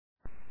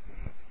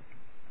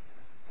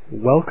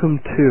Welcome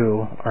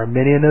to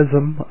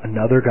Arminianism,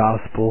 Another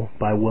Gospel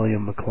by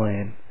William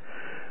McLean.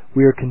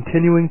 We are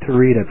continuing to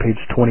read at page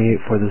 28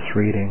 for this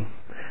reading.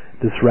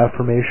 This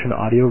Reformation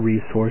audio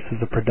resource is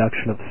a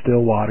production of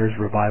Still Waters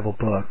Revival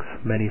Books.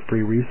 Many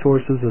free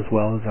resources as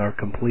well as our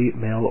complete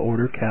mail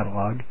order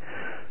catalog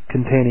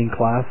containing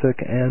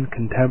classic and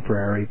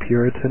contemporary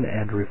Puritan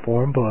and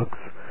Reform books,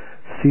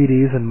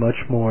 CDs, and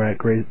much more at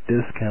great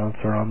discounts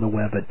are on the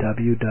web at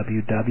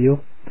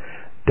www.swrb.com.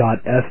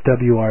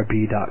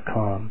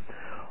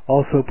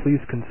 Also, please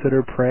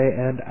consider, pray,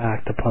 and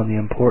act upon the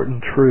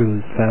important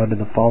truths found in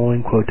the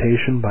following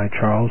quotation by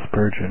Charles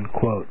Spurgeon.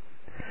 Quote,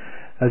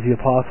 "As the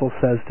Apostle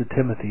says to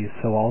Timothy,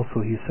 so also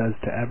he says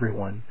to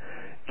everyone,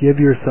 give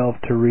yourself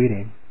to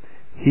reading.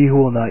 He who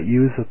will not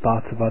use the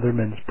thoughts of other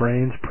men's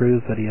brains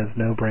proves that he has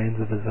no brains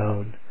of his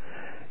own.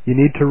 You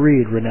need to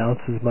read, renounce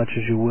as much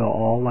as you will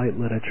all light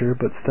literature,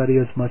 but study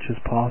as much as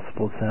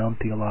possible sound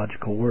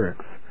theological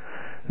works,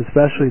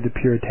 especially the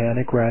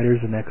Puritanic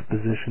writers and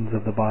expositions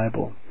of the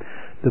Bible.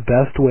 The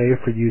best way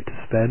for you to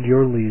spend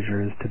your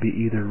leisure is to be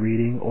either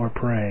reading or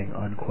praying."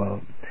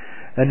 Unquote.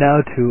 And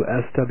now to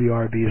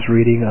SWRB's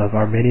reading of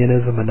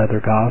Arminianism, Another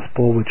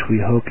Gospel, which we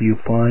hope you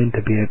find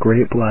to be a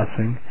great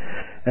blessing,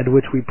 and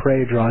which we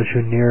pray draws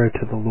you nearer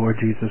to the Lord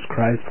Jesus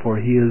Christ, for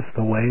he is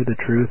the way, the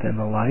truth, and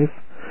the life,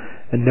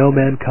 and no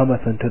man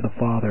cometh unto the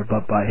Father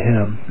but by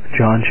him.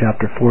 John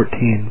chapter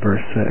 14,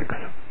 verse 6.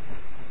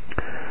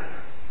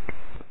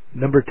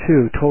 Number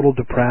 2, total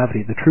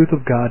depravity. The truth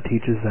of God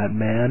teaches that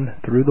man,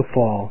 through the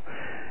fall,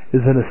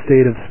 is in a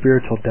state of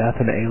spiritual death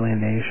and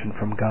alienation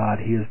from God.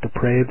 He is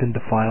depraved and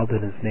defiled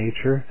in his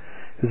nature.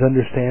 His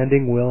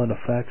understanding, will, and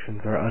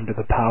affections are under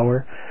the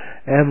power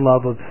and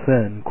love of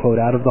sin. Quote,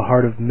 "Out of the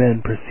heart of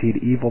men proceed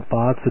evil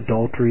thoughts,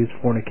 adulteries,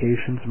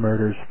 fornications,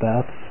 murders,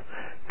 thefts,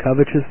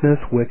 covetousness,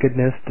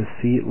 wickedness,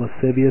 deceit,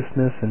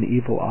 lasciviousness, an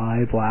evil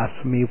eye,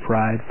 blasphemy,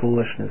 pride,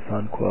 foolishness."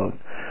 Unquote.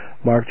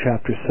 Mark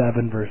chapter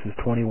 7, verses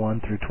 21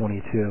 through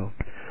 22.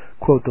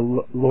 Quote,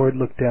 "The Lord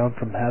looked down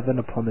from heaven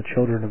upon the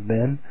children of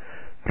men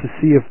to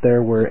see if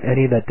there were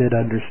any that did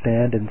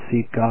understand and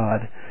seek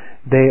God.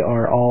 They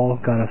are all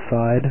gone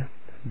aside.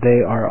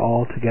 They are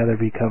all together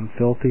become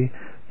filthy.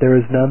 There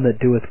is none that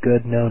doeth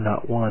good, no,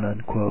 not one."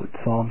 Unquote.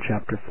 Psalm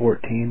chapter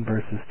 14,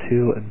 verses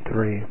 2 and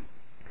 3.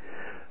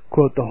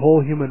 Quote, "The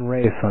whole human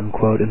race,"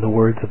 unquote, in the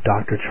words of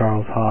Dr.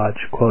 Charles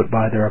Hodge, quote,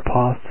 "by their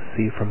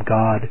apostasy from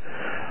God,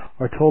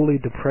 are totally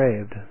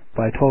depraved.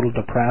 By total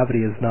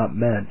depravity is not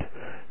meant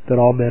that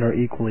all men are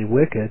equally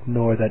wicked,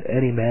 nor that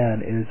any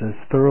man is as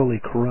thoroughly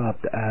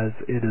corrupt as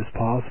it is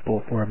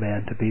possible for a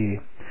man to be.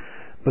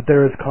 But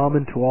there is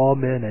common to all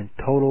men a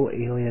total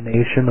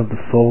alienation of the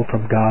soul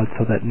from God,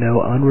 so that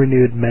no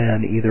unrenewed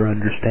man either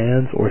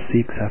understands or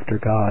seeks after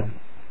God.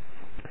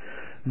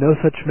 No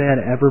such man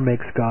ever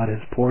makes God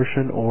his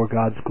portion, or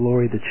God's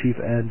glory the chief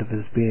end of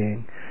his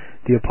being.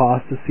 The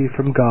apostasy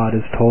from God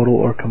is total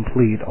or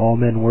complete. All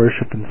men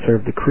worship and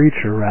serve the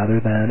creature rather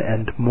than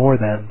and more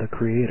than the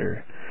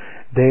Creator.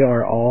 They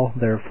are all,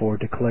 therefore,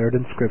 declared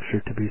in Scripture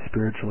to be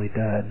spiritually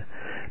dead.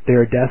 They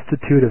are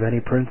destitute of any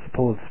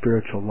principle of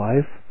spiritual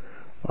life."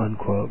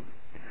 Unquote.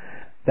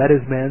 That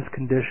is man's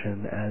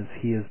condition as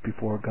he is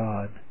before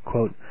God.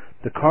 Quote,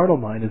 "The carnal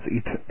mind is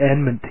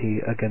enmity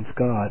against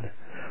God,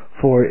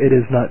 for it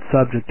is not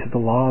subject to the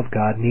law of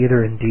God,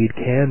 neither indeed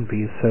can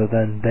be, so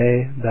then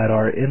they that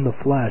are in the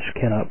flesh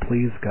cannot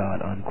please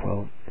God."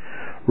 Unquote.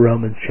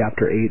 Romans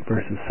chapter 8,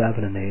 verses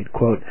 7 and 8.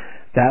 Quote,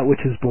 "That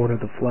which is born of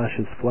the flesh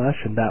is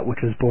flesh, and that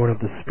which is born of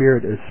the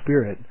Spirit is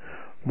spirit.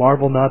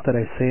 Marvel not that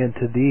I say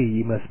unto thee,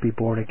 ye must be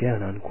born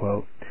again."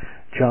 Unquote.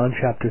 John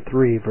chapter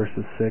 3,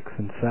 verses 6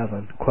 and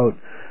 7. Quote,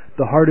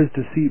 "The heart is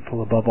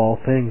deceitful above all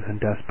things and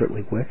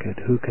desperately wicked.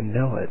 Who can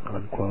know it?"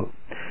 Unquote.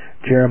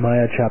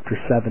 Jeremiah chapter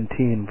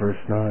 17, verse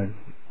 9.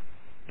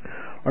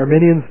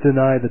 Arminians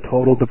deny the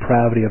total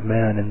depravity of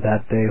man in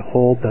that they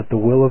hold that the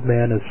will of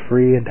man is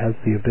free and has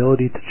the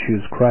ability to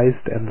choose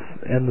Christ and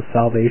the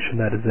salvation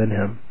that is in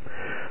him.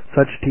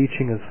 Such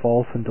teaching is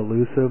false and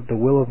delusive. The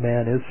will of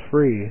man is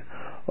free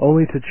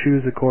only to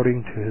choose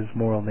according to his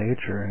moral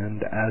nature,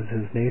 and as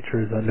his nature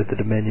is under the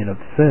dominion of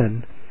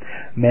sin,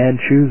 man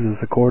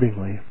chooses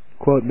accordingly.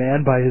 Quote,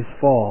 "Man by his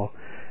fall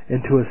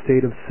into a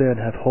state of sin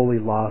hath wholly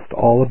lost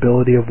all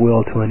ability of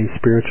will to any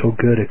spiritual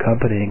good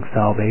accompanying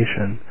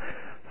salvation.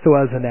 So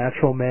as a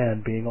natural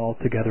man, being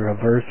altogether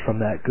averse from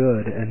that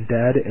good, and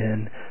dead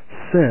in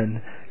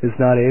sin, is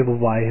not able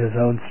by his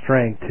own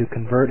strength to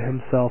convert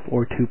himself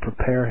or to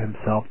prepare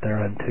himself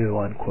thereunto."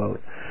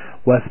 Unquote.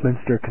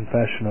 Westminster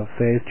Confession of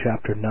Faith,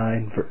 chapter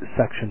 9,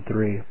 section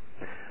 3.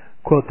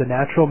 Quote, "The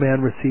natural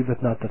man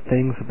receiveth not the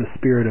things of the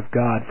Spirit of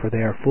God, for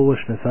they are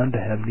foolishness unto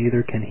him,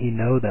 neither can he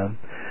know them,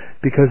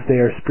 because they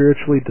are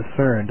spiritually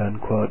discerned."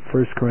 Unquote.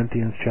 1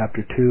 Corinthians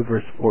chapter 2,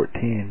 verse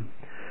 14.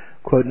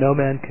 Quote, "No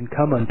man can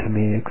come unto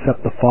me,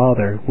 except the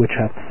Father, which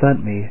hath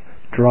sent me,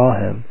 draw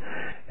him,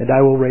 and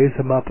I will raise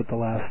him up at the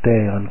last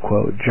day."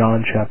 Unquote.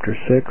 John chapter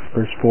 6,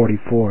 verse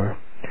 44.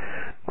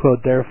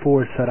 Quote,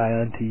 "Therefore said I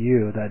unto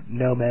you, that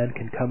no man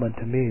can come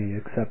unto me,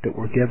 except it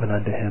were given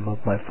unto him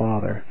of my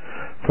Father."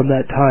 From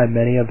that time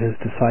many of his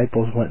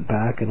disciples went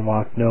back and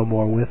walked no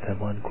more with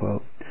him,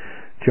 unquote.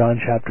 John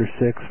chapter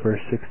 6,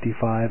 verse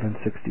 65 and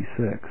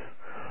 66.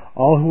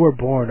 All who are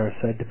born are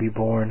said to be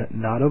born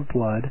not of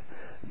blood,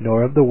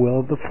 nor of the will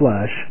of the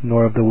flesh,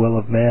 nor of the will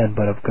of man,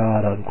 but of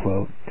God,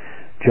 unquote.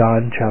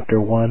 John chapter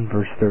 1,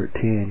 verse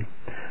 13.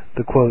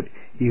 The, quote,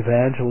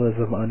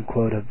 evangelism,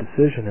 unquote, of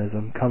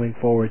decisionism, coming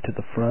forward to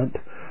the front,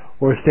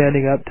 or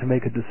standing up to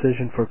make a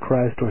decision for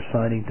Christ or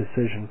signing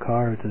decision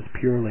cards, is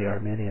purely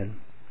Arminian.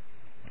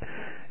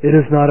 It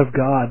is not of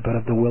God, but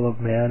of the will of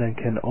man, and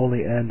can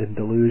only end in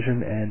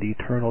delusion and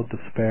eternal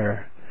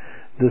despair.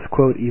 This,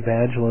 quote,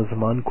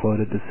 evangelism, unquote,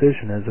 of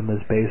decisionism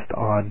is based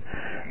on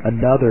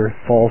another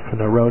false and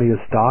erroneous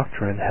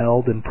doctrine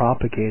held and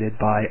propagated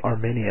by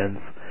Arminians,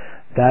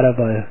 that of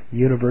a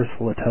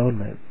universal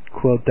atonement.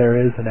 Quote, there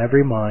is in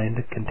every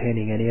mind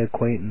containing any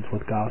acquaintance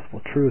with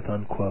gospel truth,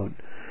 unquote,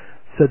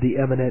 said the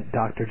eminent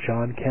Dr.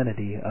 John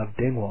Kennedy of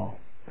Dingwall,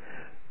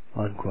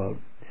 unquote.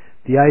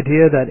 The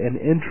idea that an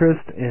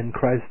interest in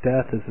Christ's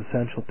death is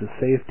essential to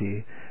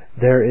safety,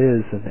 there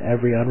is in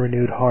every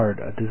unrenewed heart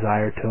a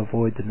desire to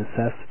avoid the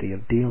necessity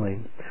of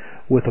dealing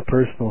with a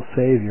personal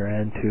Savior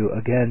and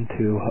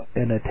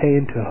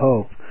attain to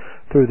hope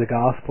through the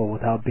gospel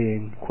without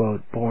being,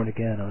 quote, born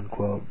again,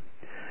 unquote.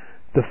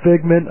 The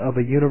figment of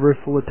a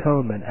universal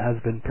atonement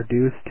has been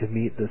produced to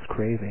meet this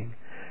craving.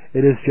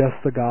 It is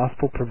just the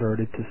gospel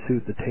perverted to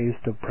suit the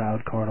taste of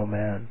proud carnal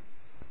man.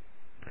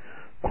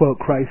 Quote,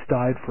 Christ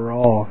died for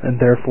all, and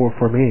therefore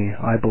for me.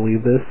 I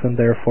believe this, and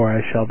therefore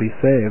I shall be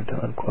saved,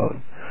 unquote,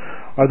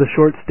 are the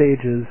short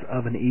stages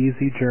of an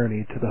easy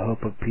journey to the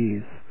hope of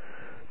peace.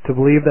 To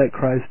believe that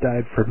Christ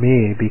died for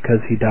me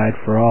because he died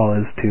for all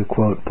is to,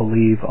 quote,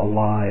 believe a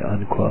lie,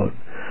 unquote.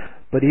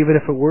 But even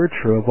if it were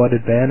true, of what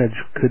advantage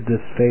could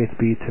this faith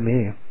be to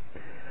me?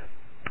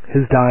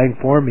 His dying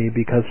for me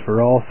because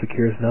for all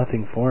secures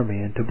nothing for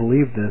me, and to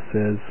believe this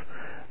is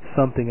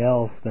something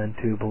else than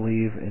to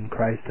believe in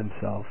Christ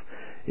himself.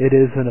 It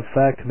is, in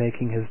effect,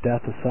 making his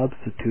death a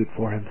substitute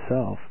for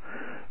himself.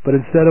 But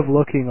instead of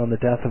looking on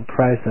the death of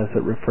Christ as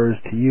it refers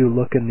to you,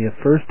 look in the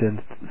first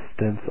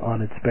instance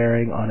on its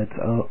bearing on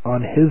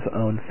his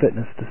own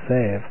fitness to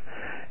save,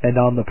 and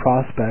on the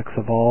prospects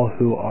of all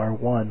who are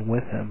one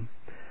with him.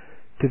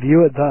 To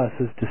view it thus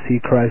is to see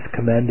Christ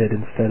commended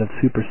instead of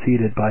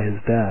superseded by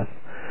his death.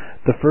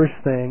 The first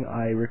thing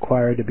I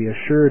require to be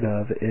assured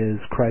of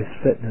is Christ's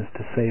fitness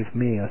to save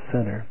me, a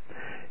sinner.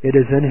 It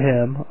is in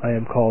him I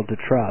am called to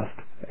trust.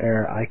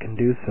 Ere I can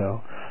do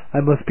so, I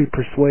must be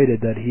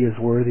persuaded that he is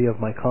worthy of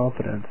my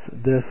confidence.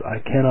 This I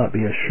cannot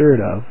be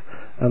assured of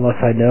unless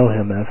I know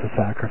him as a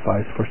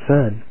sacrifice for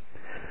sin.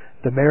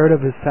 The merit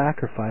of his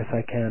sacrifice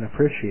I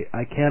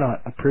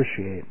cannot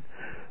appreciate,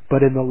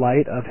 but in the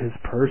light of his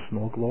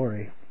personal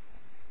glory.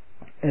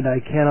 And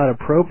I cannot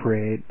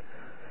appropriate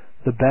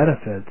the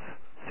benefits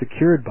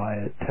secured by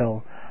it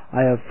till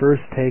I have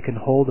first taken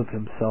hold of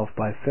himself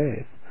by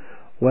faith.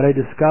 What I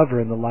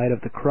discover in the light of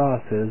the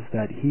cross is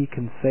that he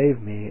can save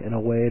me in a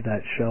way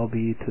that shall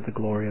be to the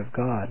glory of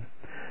God.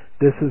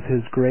 This is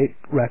his great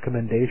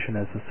recommendation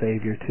as a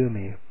Savior to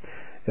me.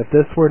 If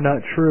this were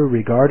not true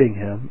regarding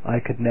him, I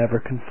could never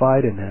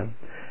confide in him.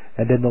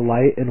 And in the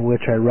light in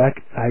which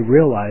I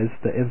realize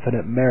the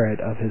infinite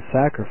merit of his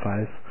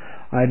sacrifice,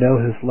 I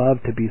know his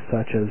love to be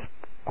such as,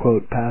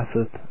 quote,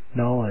 passeth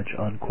knowledge,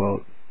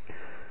 unquote.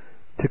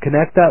 To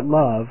connect that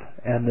love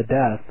and the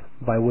death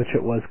by which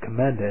it was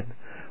commended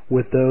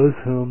with those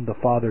whom the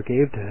Father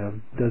gave to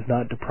him does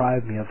not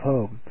deprive me of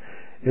hope.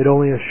 It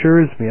only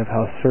assures me of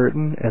how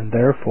certain and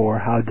therefore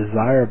how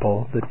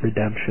desirable the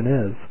redemption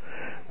is,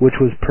 which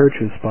was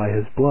purchased by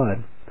his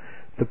blood.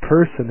 The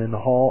person in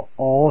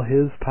all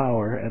his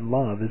power and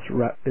love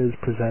is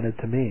presented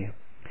to me,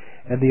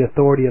 and the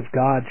authority of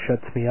God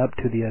shuts me up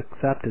to the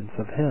acceptance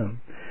of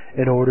him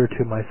in order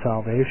to my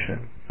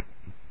salvation.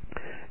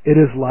 It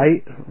is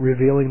light,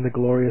 revealing the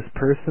glorious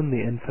person,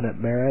 the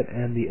infinite merit,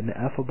 and the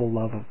ineffable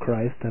love of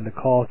Christ, and a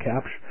call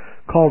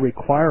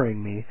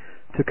requiring me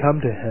to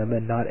come to him,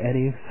 and not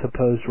any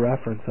supposed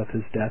reference of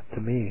his death to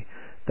me,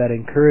 that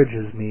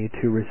encourages me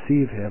to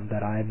receive him,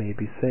 that I may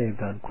be saved,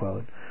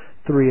 unquote.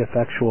 3.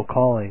 Effectual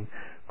calling.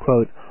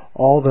 Quote,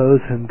 all those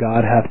whom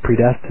God hath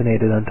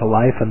predestinated unto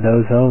life, and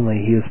those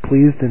only he is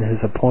pleased in his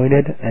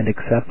appointed and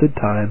accepted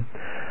time,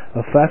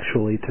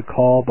 effectually to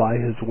call by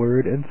his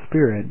word and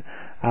spirit,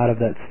 out of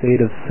that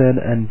state of sin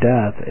and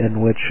death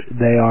in which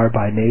they are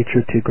by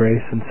nature to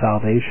grace and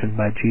salvation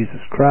by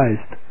Jesus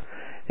Christ,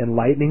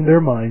 enlightening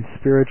their minds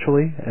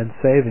spiritually and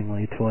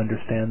savingly to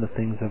understand the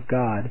things of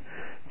God,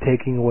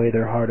 taking away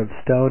their heart of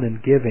stone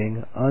and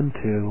giving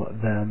unto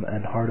them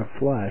an heart of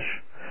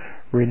flesh,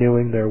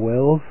 renewing their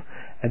wills,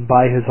 and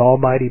by his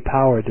almighty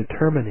power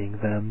determining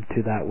them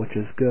to that which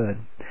is good,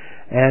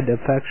 and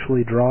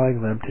effectually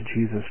drawing them to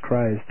Jesus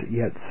Christ,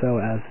 yet so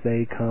as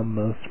they come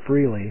most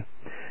freely,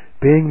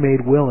 being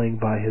made willing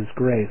by his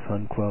grace,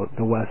 unquote.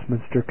 The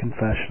Westminster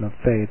Confession of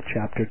Faith,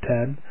 chapter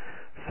 10,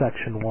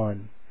 section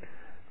 1.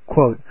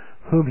 Quote,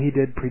 whom he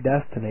did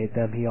predestinate,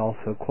 them he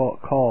also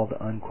called,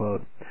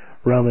 unquote.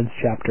 Romans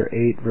chapter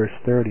 8, verse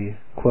 30,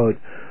 quote,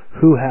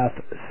 "Who hath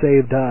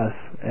saved us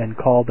and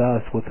called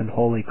us with an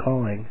holy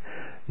calling,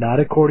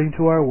 not according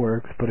to our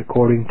works, but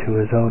according to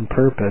his own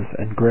purpose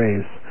and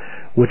grace,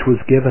 which was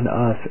given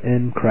us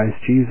in Christ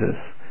Jesus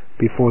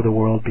before the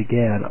world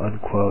began,"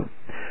 unquote.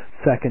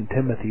 2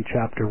 Timothy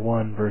chapter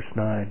 1, verse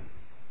 9.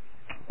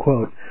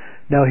 Quote,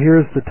 "Now here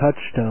is the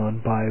touchstone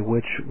by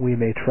which we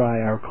may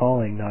try our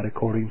calling, not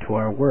according to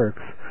our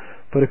works,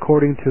 but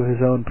according to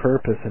his own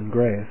purpose and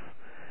grace.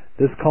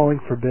 This calling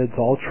forbids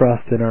all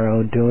trust in our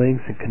own doings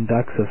and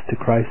conducts us to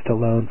Christ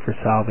alone for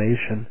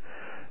salvation,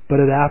 but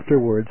it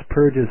afterwards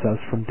purges us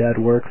from dead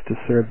works to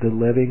serve the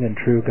living and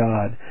true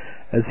God.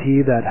 As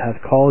he that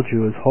hath called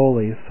you is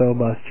holy, so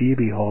must ye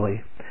be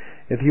holy.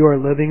 If you are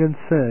living in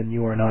sin,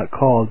 you are not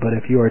called, but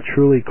if you are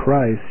truly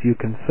Christ, you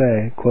can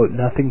say, quote,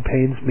 'Nothing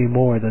pains me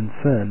more than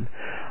sin.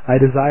 I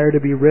desire to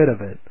be rid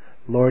of it.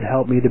 Lord,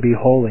 help me to be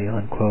holy,'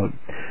 unquote.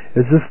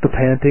 Is this the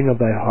panting of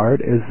thy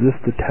heart? Is this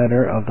the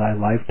tenor of thy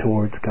life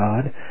towards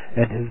God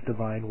and his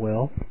divine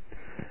will?"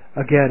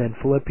 Again, in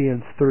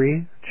Philippians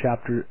 3,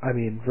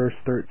 verse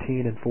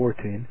 13 and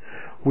 14,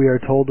 we are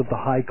told of the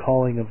high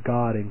calling of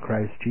God in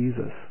Christ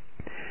Jesus.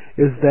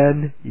 Is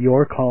then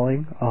your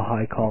calling a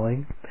high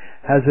calling?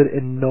 Has it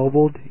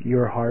ennobled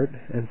your heart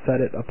and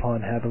set it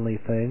upon heavenly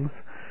things?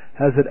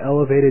 Has it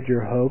elevated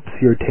your hopes,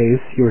 your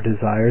tastes, your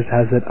desires?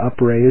 Has it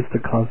upraised the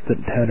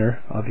constant tenor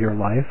of your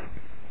life,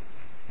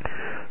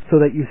 so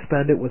that you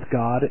spend it with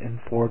God and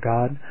for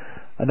God?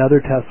 Another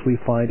test we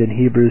find in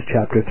Hebrews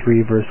chapter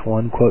 3, verse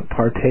 1, quote,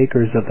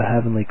 "Partakers of the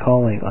heavenly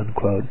calling,"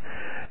 unquote.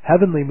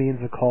 Heavenly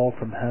means a call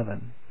from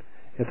heaven.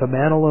 If a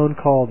man alone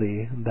call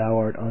thee, thou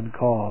art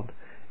uncalled.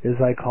 Is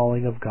thy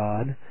calling of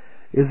God?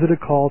 Is it a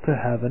call to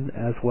heaven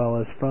as well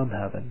as from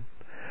heaven?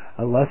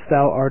 Unless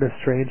thou art a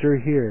stranger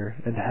here,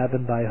 and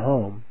heaven thy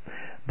home,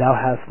 thou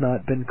hast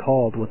not been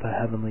called with a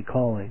heavenly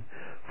calling.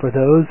 For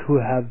those who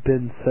have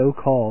been so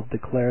called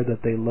declare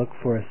that they look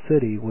for a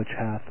city which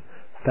hath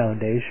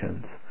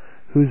foundations,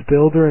 whose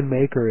builder and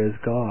maker is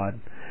God,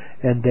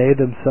 and they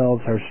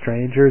themselves are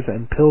strangers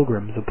and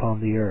pilgrims upon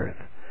the earth.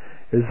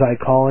 Is thy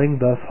calling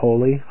thus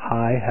holy,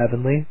 high,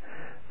 heavenly?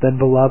 Then,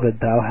 beloved,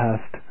 thou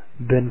hast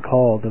been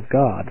called of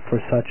God,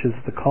 for such is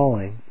the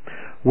calling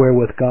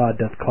wherewith God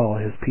doth call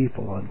his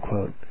people,"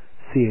 unquote.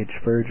 C.H.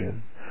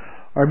 Spurgeon.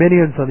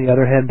 Arminians, on the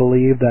other hand,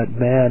 believe that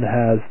man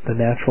has the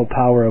natural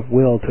power of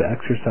will to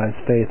exercise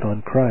faith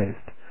on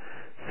Christ.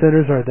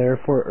 Sinners are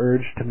therefore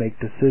urged to make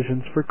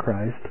decisions for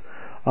Christ.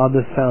 On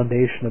this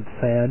foundation of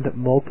sand,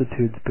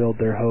 multitudes build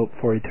their hope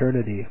for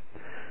eternity.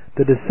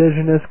 The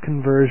decisionist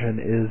conversion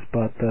is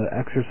but the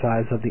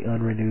exercise of the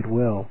unrenewed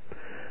will.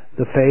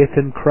 The faith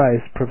in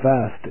Christ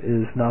professed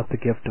is not the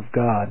gift of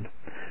God.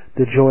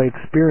 The joy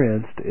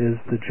experienced is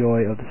the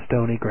joy of the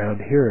stony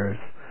ground hearers.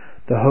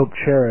 The hope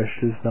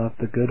cherished is not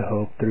the good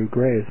hope through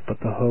grace,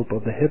 but the hope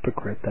of the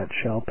hypocrite that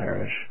shall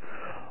perish.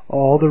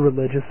 All the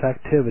religious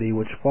activity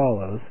which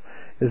follows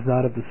is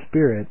not of the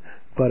Spirit,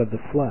 but of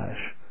the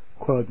flesh.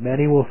 Quote,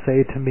 "Many will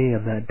say to me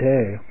in that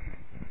day,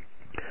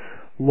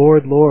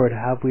 Lord, Lord,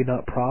 have we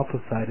not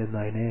prophesied in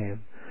thy name?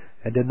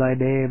 And in thy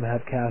name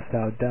have cast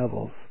out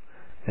devils?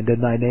 And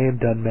in thy name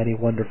done many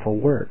wonderful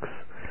works?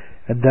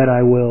 And then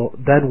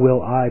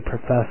will I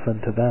profess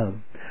unto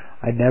them,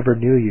 I never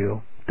knew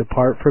you.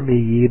 Depart from me,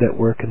 ye that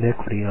work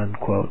iniquity,"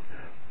 unquote.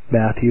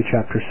 Matthew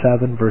chapter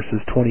 7,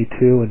 verses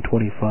 22 and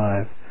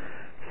 25.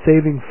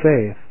 Saving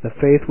faith, the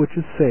faith which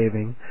is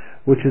saving,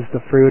 which is the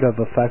fruit of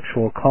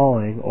effectual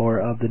calling, or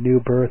of the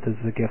new birth, is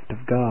the gift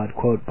of God.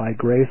 Quote, "By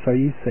grace are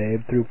ye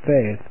saved through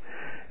faith,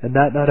 and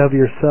that not of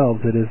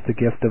yourselves, it is the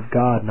gift of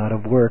God, not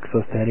of works,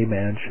 lest any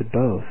man should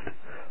boast,"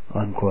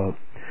 unquote.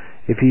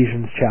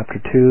 Ephesians chapter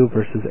 2,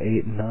 verses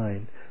 8 and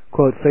 9.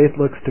 Quote, "Faith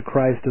looks to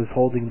Christ as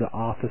holding the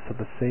office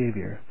of a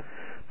Savior.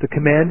 The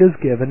command is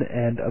given,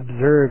 and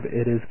observe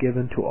it is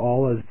given to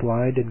all as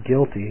blind and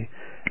guilty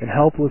and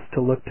helpless to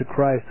look to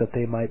Christ that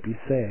they might be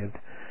saved.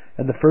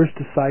 And the first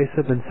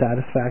decisive and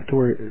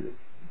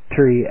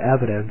satisfactory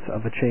evidence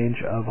of a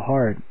change of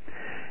heart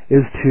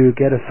is to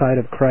get a sight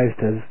of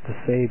Christ as the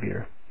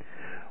Savior.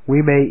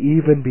 We may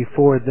even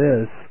before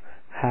this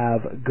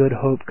have good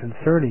hope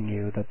concerning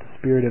you, that the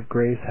Spirit of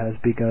grace has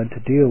begun to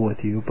deal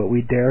with you, but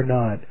we dare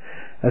not,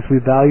 as we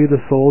value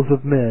the souls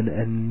of men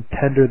and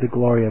tender the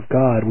glory of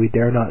God, we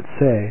dare not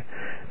say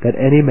that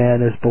any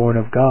man is born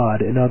of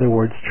God, in other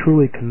words,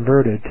 truly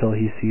converted till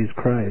he sees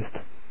Christ."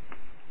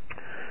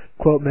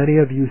 Quote, "Many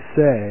of you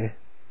say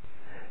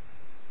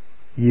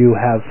you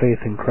have faith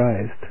in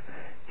Christ.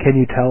 Can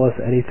you tell us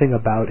anything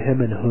about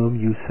him in whom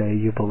you say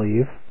you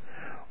believe?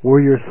 Were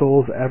your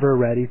souls ever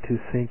ready to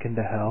sink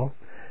into hell?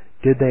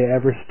 Did they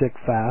ever stick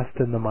fast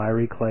in the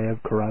miry clay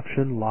of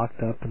corruption,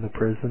 locked up in the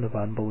prison of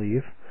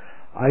unbelief,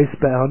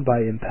 ice-bound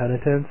by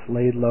impenitence,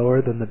 laid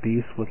lower than the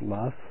beasts with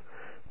lusts,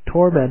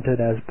 tormented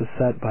as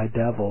beset by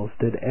devils?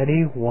 Did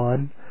any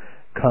one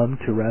come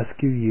to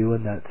rescue you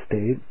in that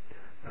state?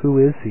 Who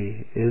is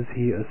he? Is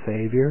he a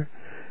Savior?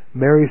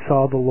 Mary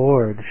saw the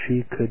Lord.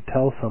 She could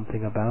tell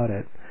something about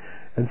it.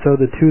 And so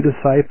the two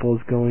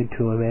disciples going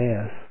to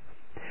Emmaus.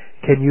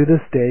 Can you this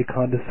day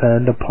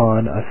condescend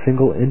upon a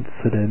single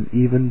incident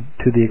even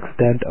to the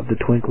extent of the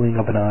twinkling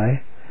of an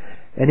eye?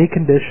 Any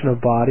condition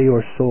of body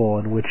or soul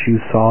in which you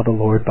saw the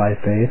Lord by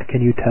faith,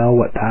 can you tell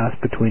what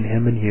passed between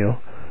him and you?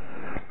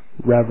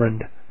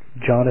 Reverend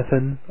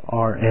Jonathan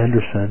R.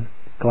 Anderson,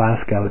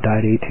 Glasgow,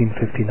 died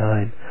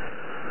 1859.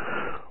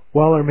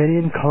 While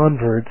Arminian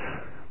converts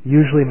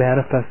usually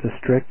manifest a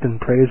strict and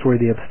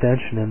praiseworthy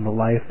abstention in the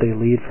life they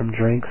lead from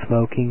drink,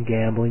 smoking,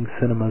 gambling,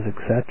 cinemas,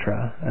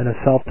 etc., and a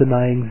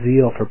self-denying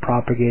zeal for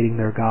propagating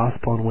their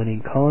gospel and winning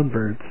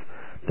converts,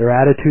 their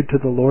attitude to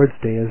the Lord's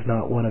Day is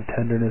not one of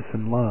tenderness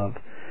and love.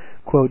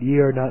 Quote, "Ye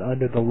are not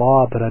under the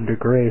law, but under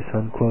grace,"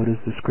 unquote, is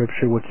the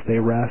scripture which they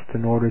wrest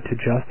in order to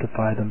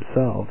justify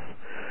themselves.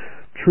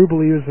 True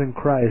believers in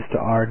Christ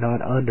are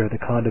not under the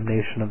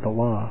condemnation of the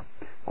law.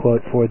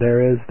 Quote, "For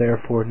there is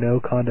therefore no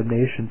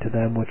condemnation to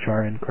them which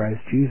are in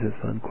Christ Jesus,"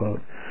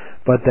 unquote.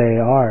 But they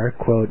are,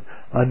 quote,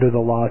 "under the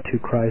law to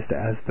Christ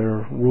as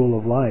their rule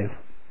of life."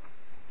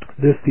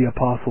 This the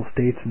apostle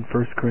states in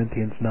 1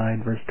 Corinthians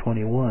 9, verse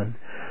 21.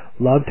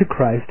 Love to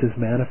Christ is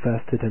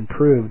manifested and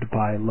proved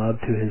by love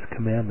to his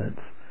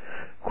commandments.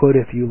 Quote,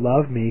 "If you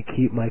love me,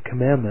 keep my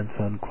commandments,"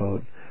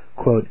 unquote.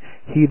 Quote,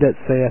 "He that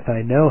saith,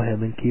 I know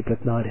him, and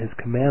keepeth not his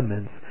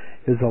commandments,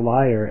 is a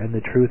liar, and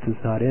the truth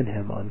is not in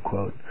him,"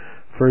 unquote.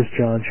 1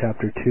 John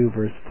chapter 2,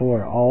 verse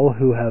 4. All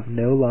who have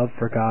no love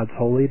for God's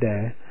holy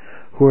day,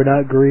 who are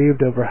not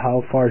grieved over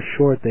how far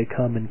short they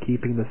come in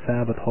keeping the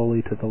Sabbath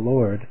holy to the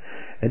Lord,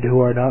 and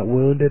who are not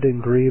wounded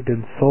and grieved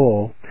in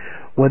soul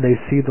when they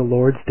see the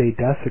Lord's day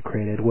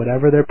desecrated,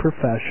 whatever their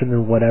profession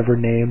and whatever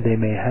name they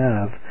may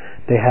have,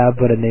 they have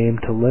but a name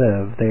to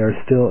live. They are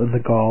still in the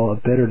gall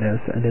of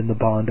bitterness and in the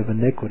bond of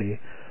iniquity.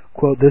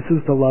 Quote, "This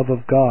is the love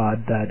of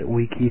God, that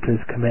we keep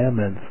his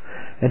commandments,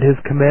 and his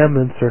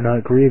commandments are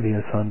not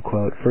grievous,"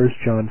 unquote. 1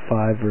 John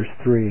 5, verse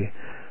 3.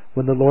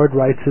 When the Lord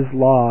writes his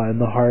law in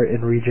the heart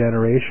in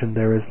regeneration,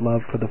 there is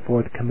love for the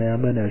fourth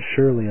commandment as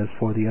surely as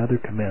for the other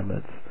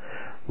commandments.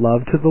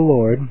 Love to the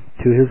Lord,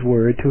 to his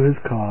word, to his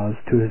cause,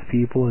 to his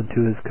people, and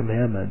to his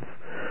commandments,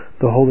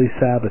 the holy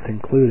Sabbath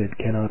included,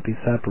 cannot be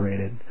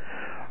separated.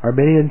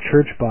 Arminian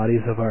church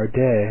bodies of our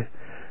day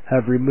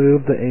have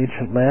removed the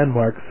ancient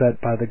landmarks set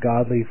by the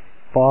godly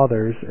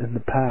fathers in the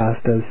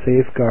past as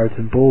safeguards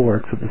and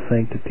bulwarks of the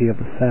sanctity of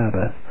the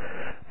Sabbath.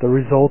 The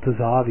result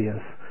is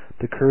obvious.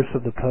 The curse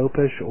of the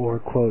popish or,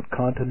 quote,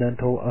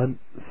 continental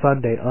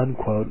Sunday,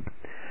 unquote,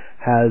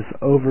 has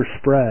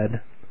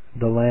overspread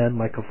the land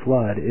like a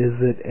flood. Is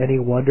it any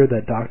wonder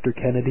that Dr.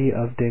 Kennedy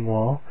of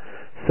Dingwall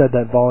said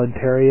that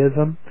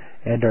voluntarism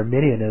and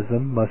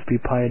Arminianism must be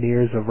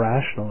pioneers of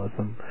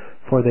rationalism,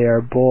 for they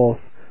are both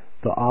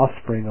the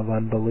offspring of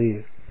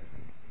unbelief?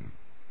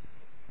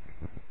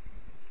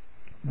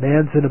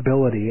 Man's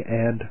inability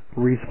and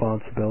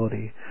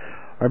responsibility.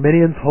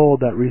 Arminians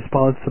hold that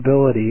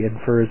responsibility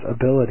infers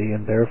ability,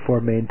 and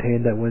therefore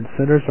maintain that when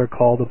sinners are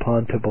called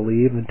upon to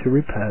believe and to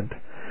repent,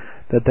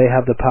 that they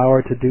have the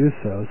power to do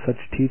so.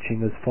 Such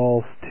teaching is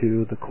false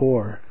to the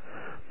core.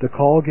 The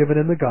call given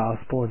in the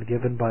gospel and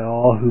given by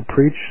all who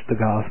preach the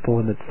gospel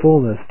in its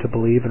fullness to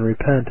believe and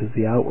repent is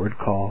the outward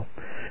call.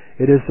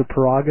 It is the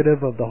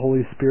prerogative of the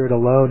Holy Spirit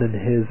alone in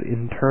his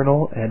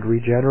internal and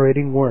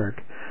regenerating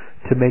work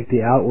to make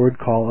the outward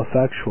call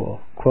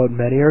effectual. Quote,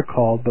 "Many are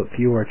called, but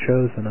few are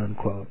chosen,"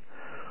 unquote.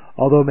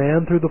 Although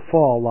man through the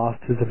fall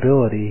lost his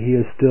ability, he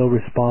is still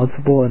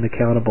responsible and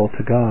accountable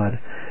to God.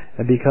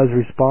 And because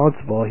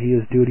responsible, he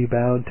is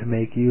duty-bound to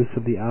make use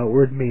of the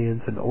outward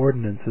means and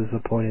ordinances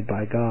appointed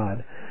by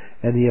God,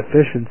 and the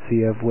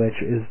efficiency of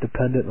which is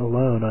dependent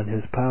alone on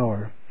his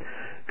power.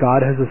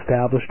 God has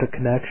established a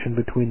connection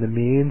between the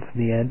means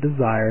and the end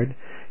desired.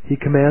 He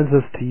commands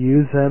us to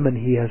use them, and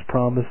he has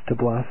promised to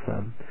bless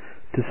them.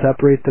 To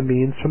separate the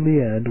means from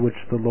the end, which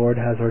the Lord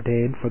has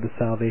ordained for the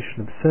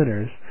salvation of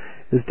sinners,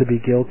 is to be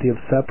guilty of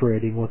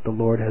separating what the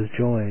Lord has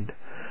joined.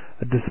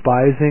 A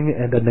despising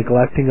and a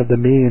neglecting of the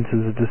means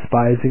is a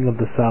despising of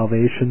the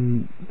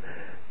salvation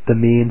the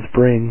means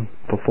bring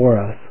before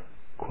us.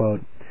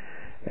 Quote,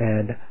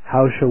 "And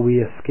how shall we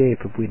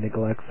escape if we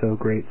neglect so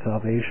great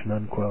salvation?"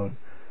 Unquote.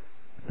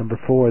 Number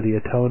 4, the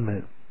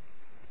atonement.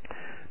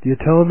 The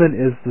atonement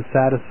is the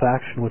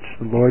satisfaction which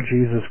the Lord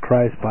Jesus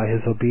Christ, by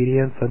his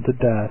obedience unto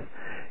death,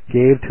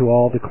 gave to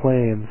all the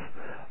claims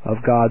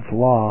of God's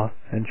law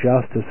and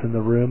justice in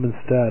the room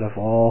instead of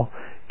all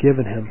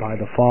given him by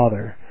the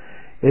Father.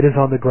 It is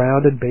on the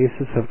ground and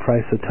basis of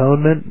Christ's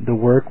atonement, the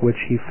work which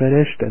he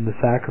finished and the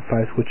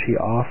sacrifice which he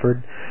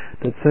offered,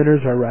 that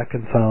sinners are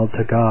reconciled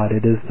to God.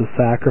 It is the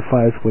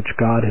sacrifice which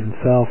God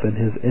himself in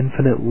his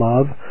infinite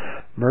love,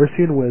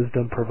 mercy, and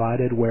wisdom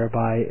provided,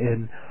 whereby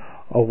in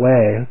a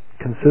way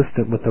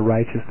consistent with the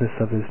righteousness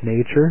of his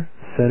nature,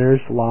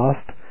 sinners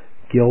lost,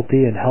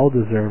 guilty, and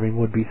hell-deserving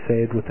would be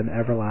saved with an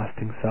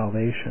everlasting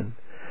salvation.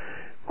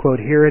 Quote,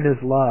 "Herein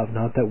is love,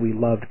 not that we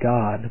loved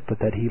God, but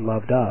that he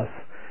loved us,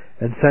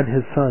 and sent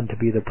his Son to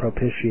be the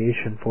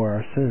propitiation for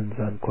our sins,"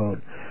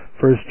 unquote.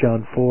 1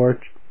 John 4,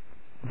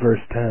 verse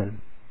 10.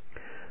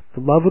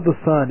 The love of the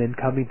Son in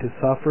coming to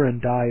suffer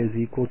and die is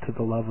equal to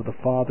the love of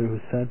the Father who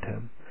sent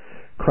him.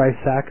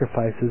 Christ's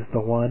sacrifice is the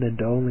one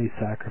and only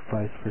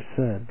sacrifice for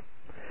sin.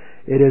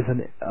 It is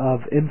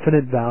of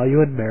infinite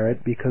value and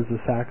merit because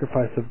the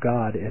sacrifice of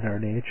God in our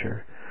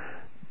nature.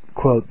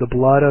 Quote, the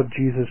blood of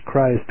Jesus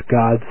Christ,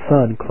 God's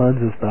Son,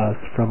 cleanses us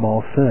from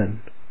all sin.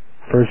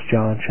 1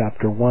 John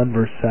chapter 1,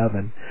 verse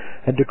 7.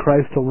 And to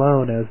Christ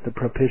alone as the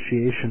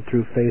propitiation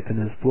through faith in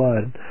his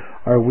blood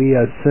are we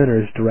as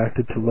sinners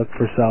directed to look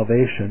for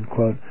salvation.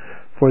 Quote,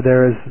 for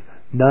there is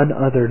none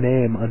other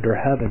name under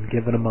heaven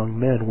given among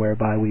men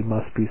whereby we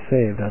must be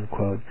saved.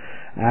 Unquote.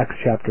 Acts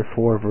chapter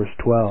 4, verse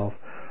 12.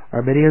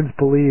 Arminians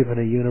believe in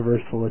a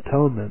universal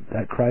atonement,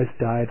 that Christ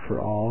died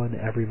for all and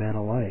every man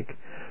alike.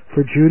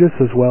 For Judas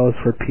as well as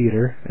for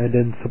Peter, and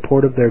in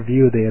support of their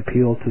view they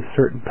appeal to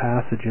certain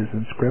passages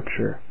in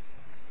Scripture,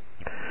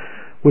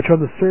 which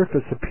on the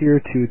surface appear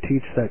to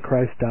teach that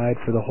Christ died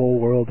for the whole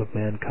world of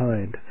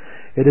mankind.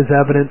 It is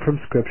evident from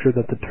Scripture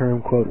that the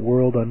term, quote,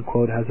 world,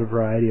 unquote, has a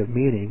variety of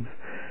meanings,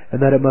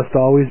 and that it must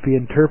always be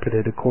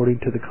interpreted according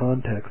to the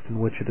context in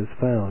which it is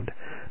found.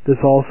 This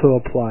also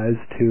applies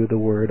to the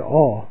word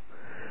all.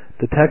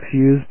 The texts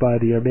used by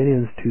the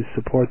Arminians to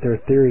support their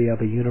theory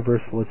of a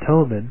universal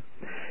atonement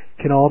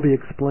can all be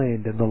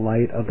explained in the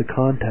light of the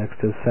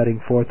context as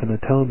setting forth an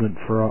atonement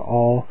for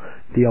all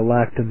the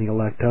elect and the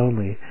elect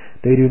only.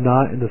 They do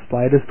not in the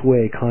slightest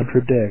way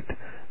contradict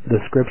the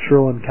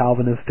scriptural and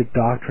Calvinistic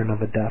doctrine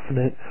of a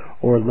definite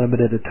or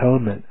limited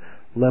atonement,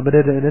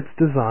 limited in its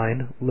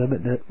design,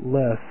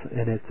 limitless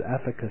in its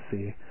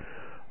efficacy.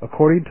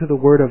 According to the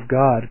Word of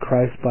God,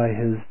 Christ by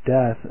his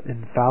death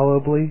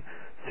infallibly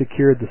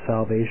secured the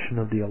salvation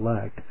of the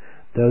elect,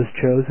 those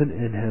chosen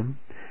in him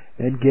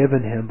and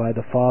given him by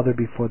the Father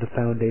before the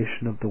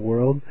foundation of the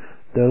world.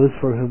 Those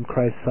for whom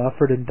Christ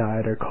suffered and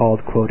died are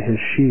called, quote, his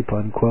sheep,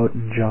 unquote,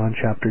 in John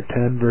chapter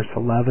 10, verse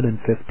 11 and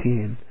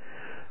 15.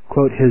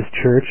 Quote, his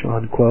church,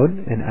 unquote,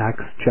 in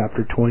Acts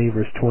chapter 20,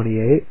 verse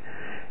 28,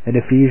 and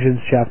Ephesians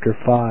chapter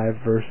 5,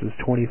 verses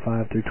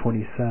 25 through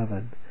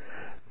 27.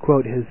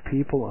 Quote, his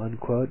people,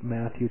 unquote,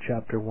 Matthew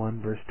chapter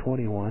 1, verse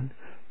 21.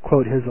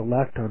 Quote, his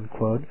elect,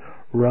 unquote,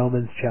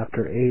 Romans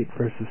chapter 8,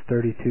 verses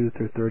 32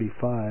 through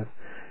 35.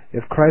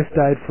 If Christ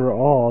died for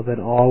all, then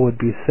all would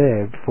be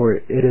saved, for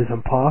it is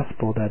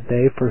impossible that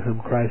they for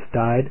whom Christ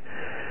died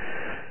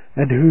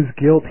and whose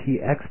guilt he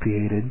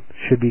expiated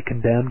should be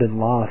condemned and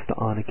lost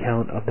on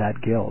account of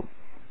that guilt.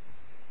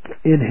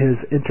 In his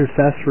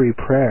intercessory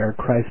prayer,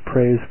 Christ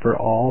prays for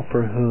all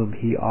for whom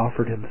he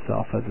offered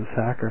himself as a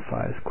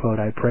sacrifice. Quote,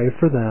 I pray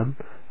for them.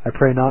 I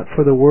pray not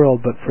for the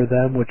world, but for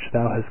them which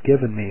thou hast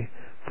given me,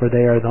 for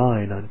they are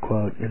thine,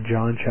 unquote, in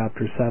John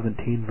chapter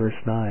 17, verse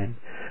 9.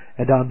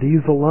 And on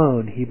these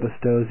alone he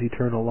bestows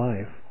eternal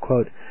life.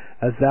 Quote,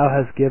 as thou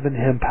hast given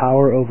him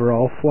power over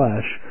all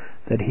flesh,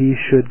 that he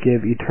should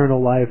give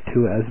eternal life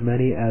to as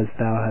many as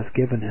thou hast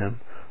given him,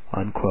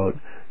 unquote.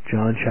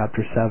 John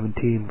chapter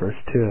 17, verse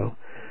 2.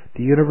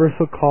 The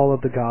universal call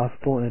of the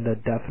gospel and a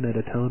definite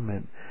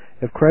atonement.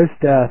 If Christ's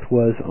death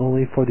was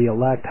only for the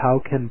elect,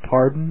 how can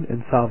pardon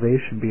and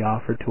salvation be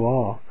offered to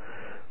all?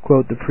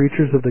 Quote, the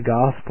preachers of the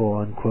gospel,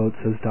 unquote,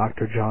 says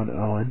Dr. John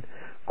Owen,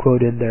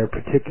 quote, in their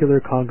particular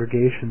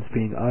congregations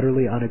being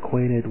utterly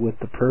unacquainted with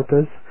the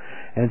purpose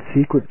and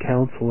secret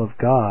counsel of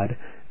God,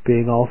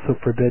 being also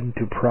forbidden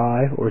to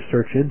pry or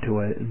search into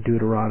it in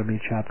Deuteronomy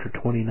chapter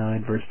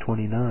 29, verse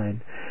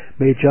 29,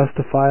 may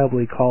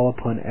justifiably call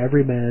upon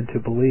every man to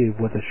believe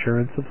with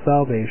assurance of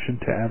salvation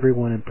to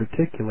everyone in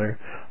particular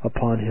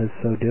upon his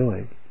so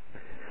doing.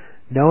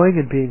 Knowing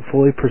and being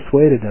fully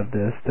persuaded of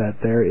this,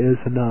 that there is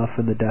enough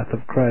in the death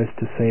of Christ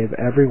to save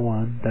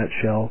everyone that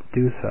shall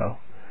do so,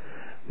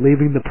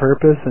 leaving the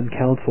purpose and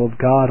counsel of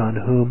God on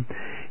whom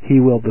he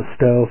will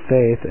bestow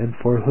faith, and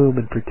for whom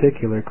in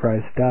particular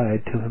Christ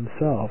died, to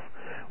himself.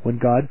 When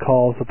God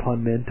calls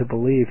upon men to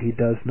believe, he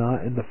does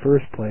not in the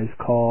first place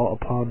call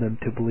upon them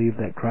to believe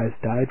that Christ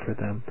died for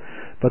them,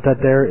 but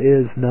that there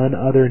is none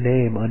other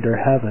name under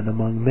heaven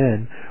among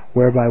men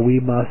whereby we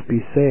must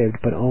be saved,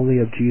 but only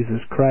of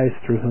Jesus Christ,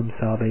 through whom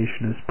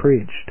salvation is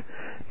preached.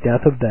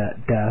 Death of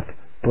that Death,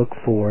 Book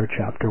 4,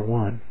 Chapter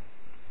 1.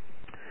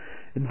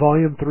 In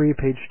Volume 3,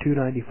 page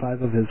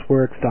 295 of his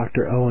works,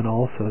 Dr. Owen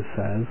also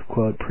says,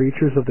 quote,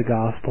 preachers of the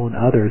gospel and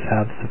others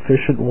have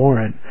sufficient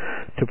warrant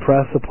to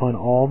press upon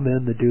all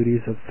men the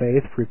duties of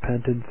faith,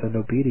 repentance, and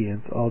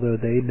obedience, although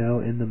they know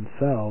in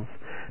themselves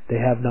they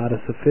have not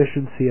a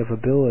sufficiency of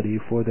ability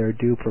for their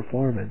due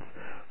performance.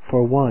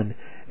 For one,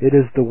 it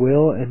is the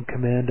will and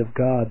command of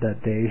God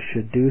that they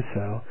should do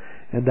so,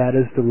 and that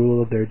is the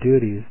rule of their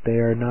duties. They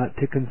are not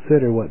to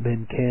consider what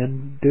men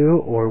can do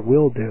or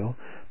will do,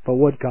 but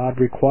what God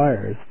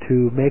requires.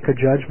 To make a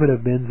judgment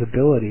of men's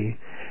ability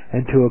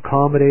and to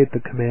accommodate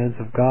the commands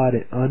of God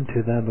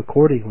unto them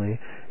accordingly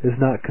is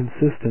not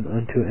consistent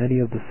unto any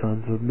of the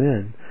sons of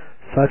men.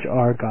 Such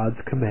are God's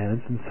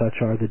commands, and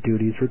such are the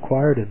duties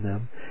required in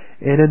them.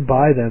 In and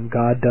by them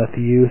God doth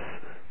use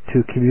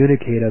to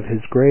communicate of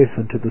his grace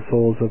unto the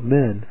souls of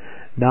men,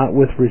 not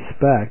with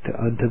respect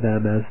unto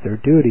them as their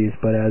duties,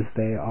 but as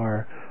they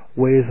are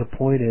ways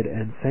appointed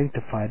and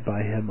sanctified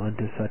by him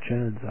unto such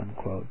ends,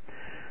 unquote.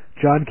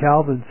 John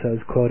Calvin says,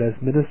 quote,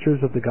 as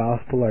ministers of the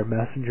gospel are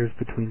messengers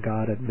between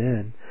God and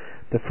men,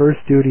 the first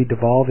duty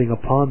devolving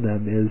upon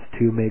them is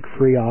to make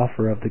free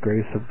offer of the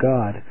grace of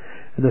God,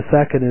 and the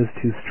second is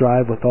to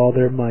strive with all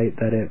their might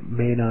that it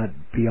may not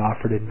be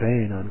offered in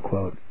vain,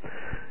 unquote.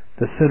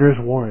 The sinner's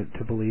warrant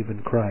to believe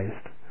in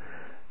Christ.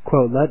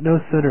 Quote, let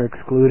no sinner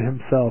exclude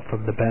himself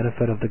from the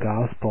benefit of the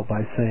gospel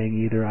by saying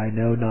either I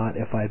know not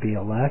if I be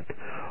elect,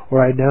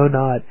 or I know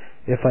not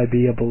if I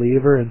be a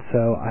believer, and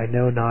so I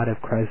know not if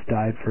Christ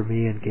died for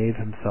me and gave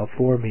himself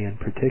for me in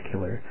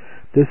particular.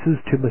 This is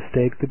to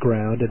mistake the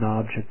ground and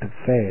object of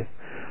faith.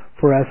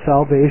 For as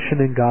salvation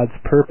in God's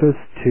purpose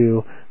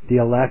to the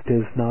elect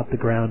is not the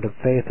ground of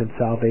faith, and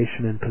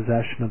salvation in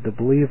possession of the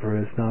believer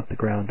is not the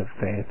ground of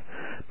faith,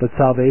 but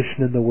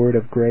salvation in the word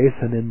of grace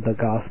and in the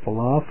gospel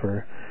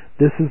offer,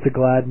 this is the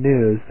glad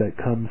news that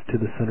comes to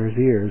the sinner's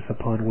ears,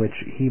 upon which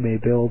he may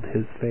build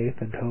his faith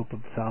and hope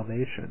of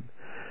salvation.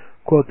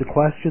 Quote, the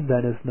question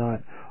then is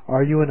not,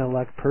 are you an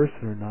elect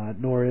person or not,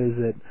 nor is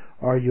it,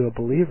 are you a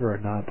believer or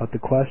not, but the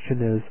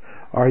question is,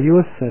 are you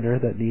a sinner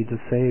that needs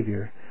a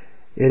Savior?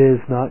 It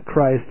is not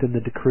Christ in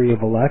the decree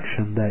of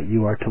election that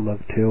you are to look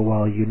to,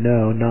 while you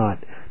know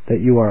not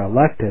that you are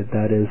elected,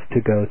 that is,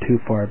 to go too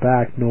far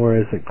back, nor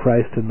is it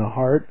Christ in the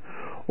heart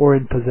or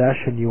in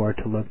possession you are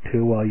to look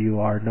to while you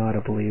are not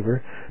a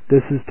believer.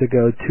 This is to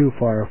go too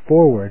far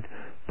forward,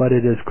 but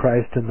it is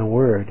Christ in the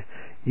Word.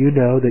 You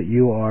know that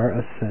you are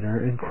a sinner,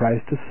 and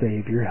Christ a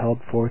Savior held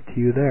forth to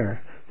you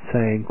there,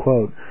 saying,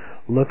 quote,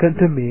 look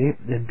unto me,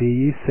 and be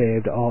ye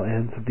saved all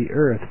ends of the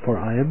earth, for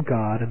I am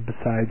God, and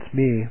besides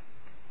me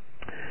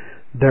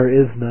there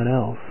is none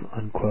else,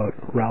 unquote.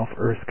 Ralph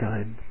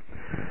Erskine.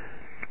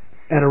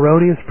 An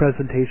erroneous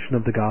presentation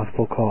of the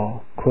gospel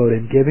call. Quote,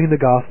 in giving the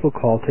gospel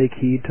call, take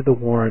heed to the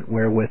warrant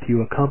wherewith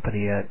you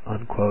accompany it,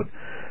 unquote,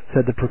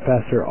 said the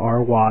Professor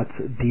R. Watts,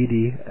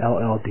 D.D.,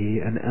 LL.D.,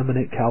 an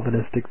eminent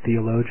Calvinistic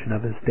theologian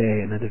of his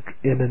day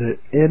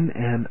in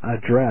an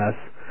address,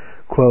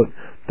 quote,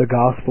 the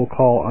gospel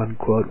call,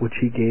 unquote, which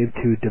he gave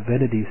to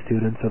divinity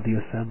students of the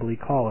Assembly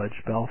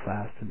College,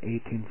 Belfast, in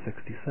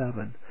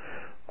 1867.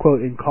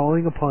 Quote, in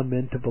calling upon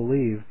men to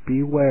believe,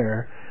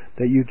 beware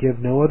that you give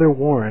no other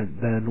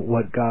warrant than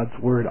what God's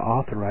Word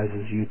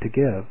authorizes you to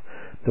give.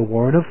 The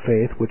warrant of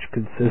faith, which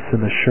consists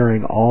in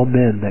assuring all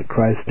men that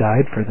Christ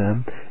died for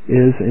them,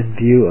 is, in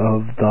view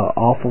of the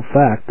awful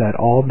fact that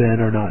all men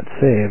are not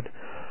saved,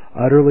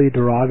 utterly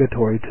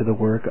derogatory to the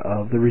work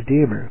of the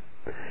Redeemer,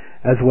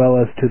 as well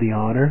as to the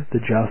honor,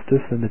 the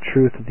justice, and the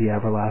truth of the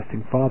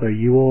everlasting Father.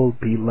 You will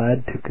be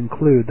led to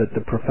conclude that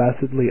the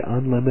professedly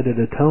unlimited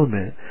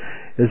atonement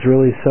is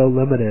really so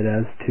limited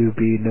as to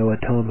be no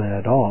atonement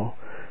at all.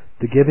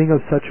 The giving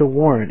of such a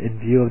warrant, in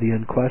view of the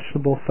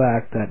unquestionable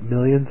fact that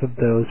millions of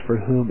those for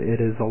whom it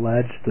is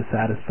alleged the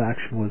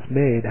satisfaction was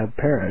made have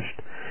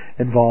perished,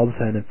 involves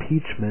an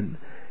impeachment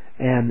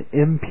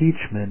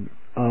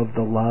of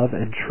the love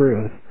and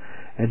truth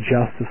and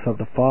justice of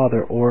the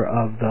Father, or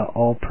of the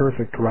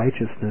all-perfect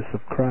righteousness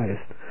of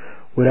Christ.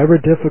 Whatever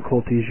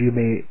difficulties you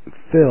may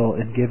feel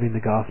in giving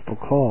the gospel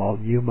call,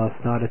 you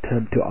must not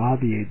attempt to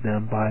obviate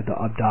them by the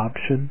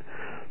adoption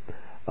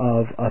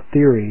of a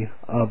theory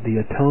of the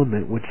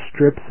atonement which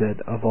strips it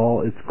of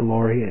all its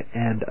glory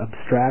and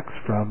abstracts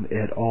from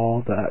it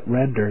all that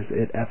renders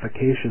it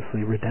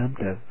efficaciously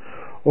redemptive,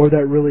 or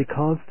that really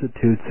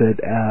constitutes it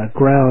a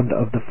ground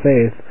of the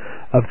faith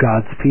of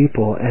God's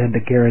people and a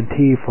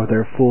guarantee for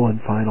their full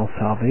and final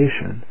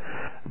salvation.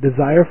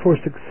 Desire for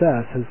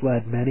success has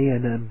led many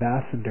an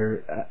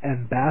ambassador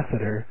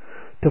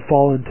to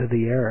fall into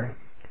the error.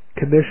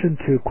 Commissioned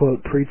to,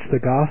 quote, preach the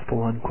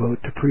gospel,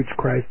 unquote, to preach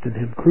Christ and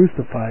Him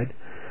crucified,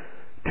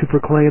 to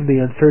proclaim the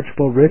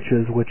unsearchable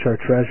riches which are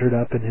treasured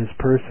up in His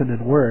person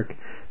and work,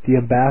 the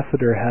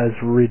ambassador has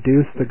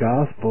reduced the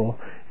gospel,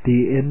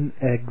 the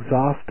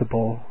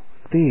inexhaustible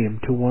theme,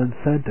 to one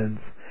sentence,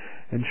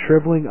 and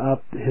shriveling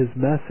up his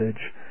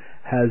message,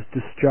 has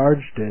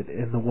discharged it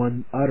in the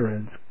one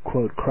utterance,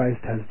 quote,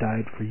 Christ has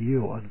died for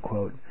you,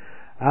 unquote.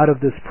 Out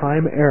of this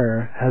prime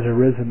error has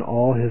arisen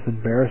all his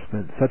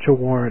embarrassment. Such a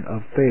warrant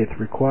of faith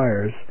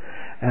requires,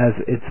 as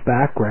its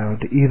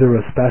background, either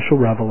a special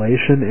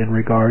revelation in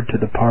regard to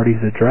the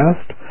parties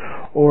addressed,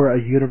 or a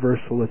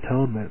universal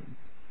atonement.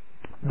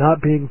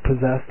 Not being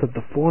possessed of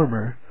the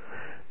former,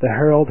 the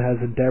herald has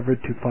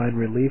endeavored to find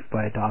relief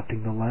by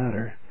adopting the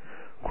latter.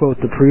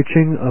 Quote, the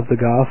preaching of the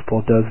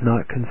gospel does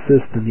not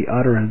consist in the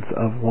utterance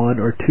of one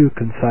or two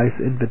concise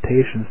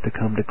invitations to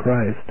come to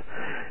Christ.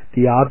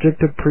 The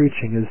object of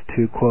preaching is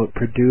to, quote,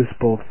 produce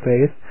both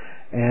faith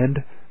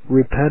and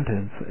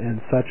repentance,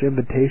 and such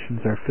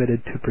invitations are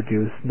fitted to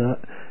produce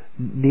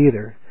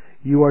neither.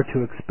 You are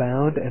to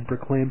expound and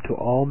proclaim to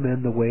all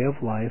men the way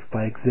of life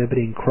by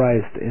exhibiting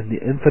Christ in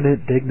the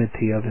infinite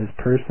dignity of His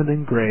person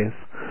and grace,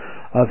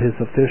 of His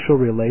official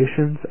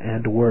relations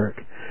and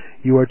work.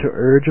 You are to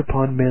urge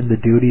upon men the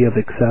duty of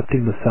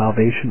accepting the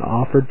salvation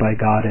offered by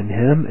God in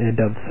Him, and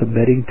of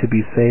submitting to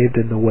be saved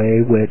in the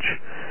way which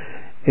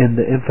in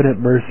the infinite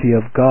mercy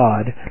of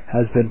God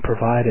has been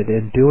provided.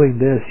 In doing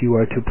this, you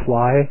are to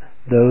ply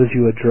those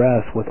you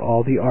address with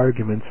all the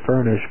arguments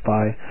furnished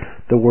by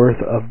the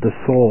worth of the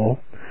soul,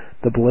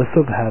 the bliss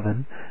of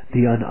heaven,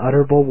 the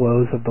unutterable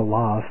woes of the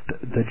lost,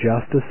 the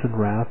justice and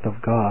wrath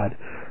of God,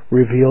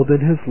 revealed in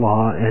His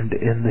law and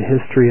in the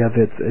history of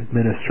its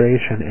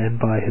administration, and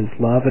by His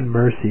love and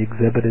mercy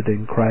exhibited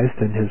in Christ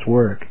and His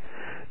work.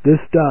 This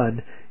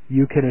done,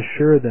 you can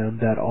assure them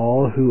that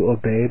all who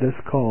obey this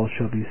call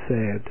shall be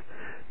saved.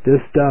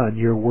 This done,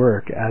 your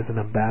work as an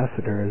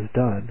ambassador is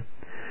done.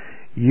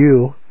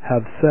 You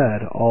have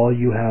said all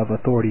you have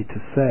authority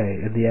to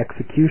say. In the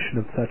execution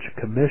of such a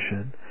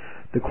commission,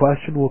 the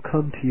question will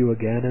come to you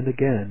again and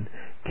again,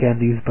 can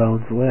these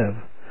bones live?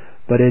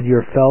 But in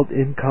your felt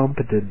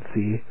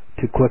incompetency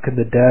to quicken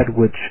the dead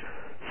which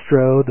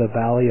strow the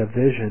valley of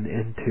vision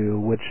into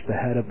which the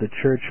head of the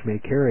church may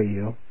carry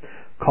you,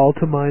 call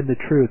to mind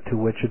the truth to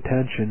which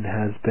attention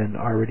has been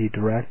already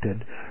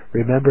directed.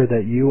 Remember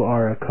that you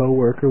are a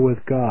co-worker with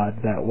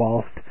God, that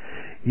whilst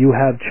you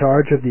have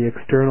charge of the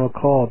external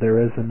call,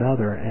 there is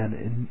another,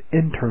 an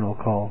internal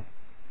call,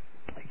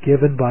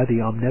 given by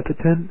the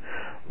omnipotent,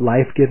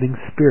 life-giving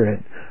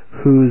Spirit,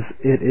 whose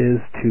it is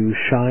to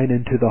shine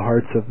into the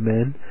hearts of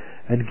men,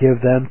 and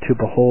give them to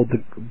behold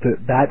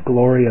that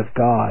glory of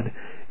God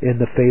in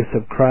the face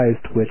of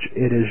Christ, which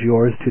it is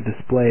yours to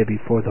display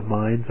before the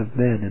minds of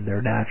men in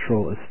their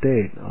natural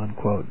estate."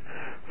 Unquote.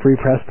 Free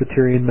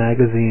Presbyterian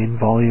Magazine,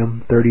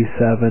 Volume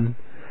 37,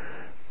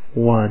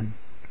 1.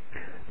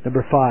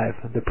 Number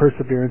 5, the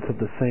perseverance of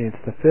the saints.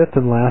 The fifth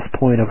and last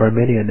point of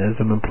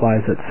Arminianism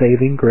implies that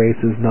saving grace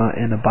is not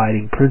an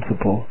abiding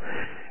principle,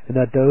 and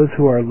that those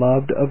who are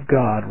loved of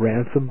God,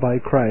 ransomed by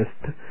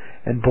Christ,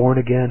 and born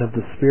again of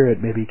the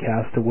Spirit may be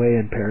cast away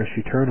and perish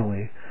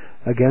eternally.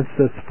 Against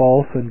this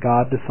false and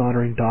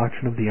God-dishonoring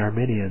doctrine of the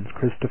Arminians,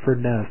 Christopher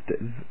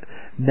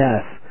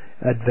Ness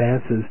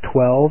advances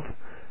 12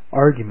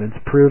 arguments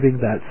proving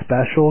that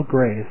special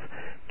grace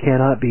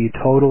cannot be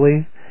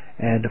totally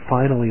and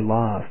finally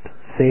lost.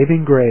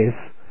 Saving grace,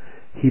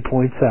 he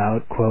points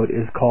out, quote,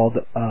 is called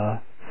a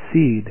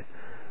seed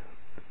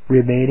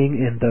remaining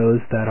in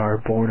those that are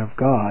born of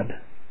God.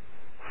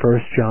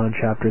 1 John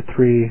chapter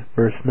 3,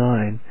 verse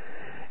 9.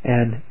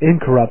 An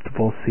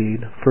incorruptible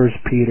seed, 1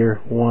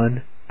 Peter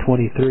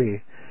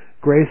 1:23.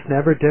 Grace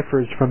never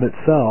differs from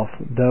itself,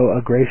 though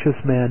a gracious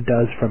man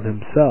does from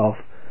himself.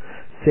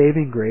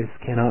 Saving grace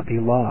cannot be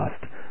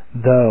lost,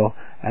 though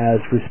as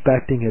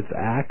respecting its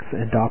acts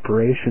and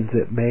operations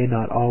it may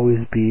not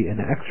always be in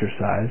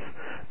exercise,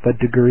 but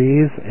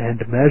degrees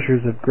and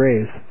measures of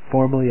grace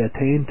formerly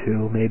attained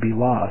to may be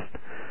lost.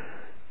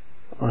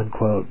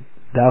 Unquote.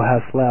 Thou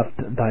hast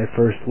left thy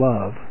first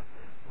love.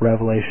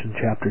 Revelation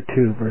chapter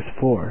 2, verse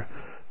 4.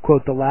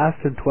 Quote, the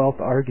last and 12th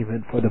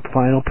argument for the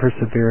final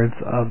perseverance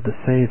of the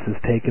saints is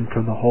taken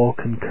from the whole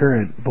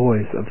concurrent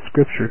voice of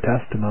Scripture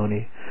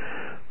testimony.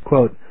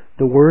 Quote,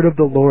 the word of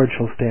the Lord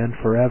shall stand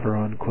forever,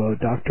 unquote.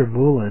 Dr.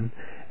 Moulin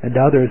and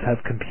others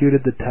have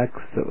computed the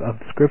texts of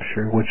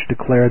Scripture which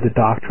declare the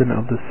doctrine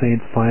of the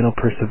saints' final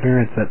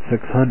perseverance at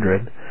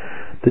 600.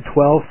 The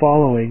 12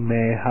 following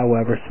may,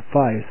 however,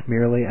 suffice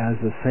merely as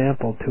a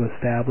sample to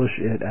establish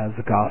it as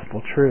a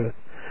gospel truth.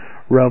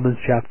 Romans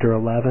chapter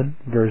 11,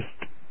 verse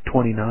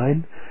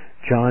 29,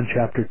 John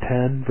chapter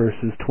 10,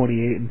 verses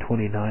 28 and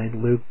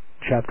 29, Luke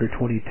chapter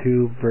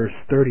 22, verse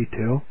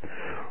 32,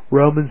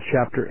 Romans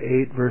chapter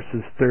 8,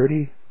 verses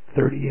 30,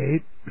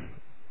 38,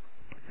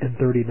 and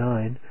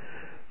 39,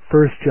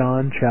 1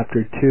 John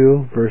chapter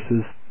 2,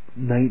 verses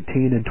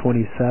 19 and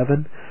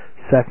 27,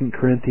 2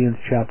 Corinthians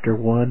chapter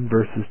 1,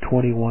 verses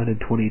 21 and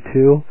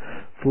 22,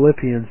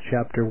 Philippians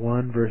chapter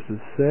 1, verse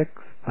 6,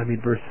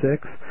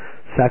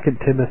 2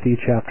 Timothy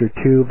chapter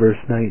 2, verse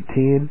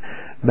 19,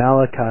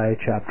 Malachi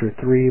chapter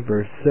 3,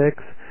 verse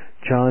 6,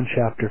 John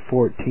chapter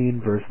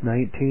 14, verse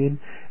 19,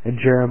 and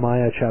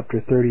Jeremiah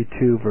chapter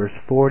 32, verse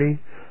 40,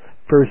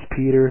 1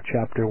 Peter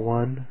chapter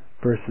 1,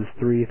 verses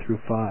 3 through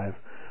 5.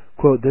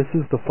 Quote, this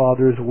is the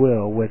Father's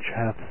will which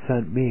hath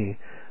sent me,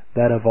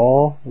 that of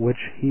all which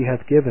he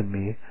hath given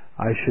me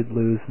I should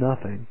lose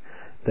nothing,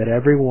 that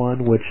every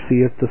one which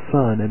seeth the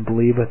Son and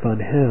believeth on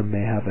him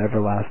may have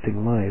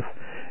everlasting life,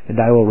 and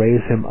I will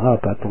raise him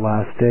up at the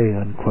last day,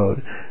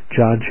 unquote.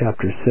 John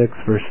chapter 6,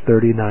 verse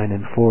 39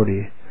 and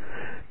 40.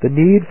 The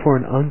need for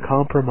an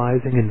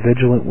uncompromising and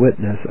vigilant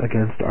witness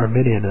against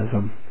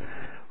Arminianism.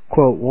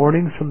 Quote,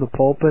 warnings from the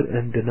pulpit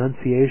and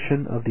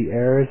denunciation of the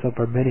errors of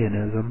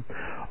Arminianism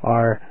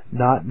are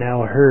not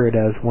now heard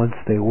as once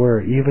they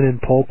were. Even in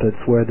pulpits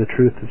where the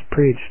truth is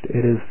preached,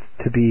 it is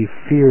to be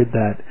feared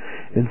that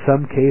in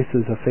some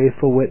cases a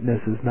faithful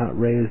witness is not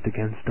raised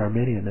against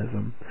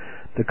Arminianism.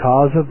 The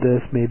cause of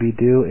this may be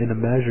due in a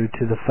measure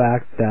to the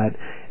fact that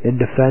in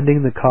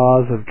defending the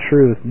cause of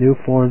truth, new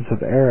forms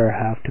of error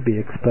have to be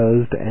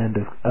exposed and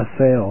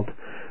assailed,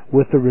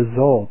 with the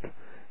result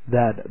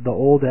that the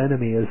old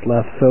enemy is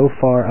left so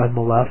far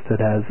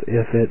unmolested as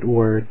if it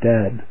were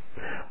dead.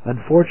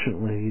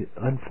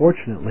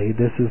 Unfortunately,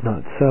 this is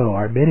not so.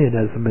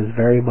 Arminianism is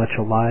very much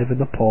alive in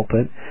the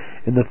pulpit,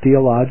 in the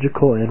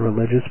theological and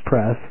religious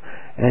press,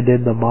 and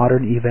in the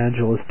modern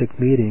evangelistic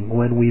meeting.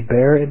 When we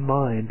bear in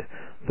mind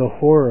the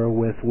horror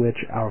with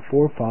which our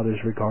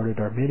forefathers regarded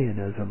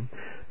Arminianism,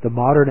 the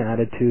modern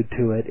attitude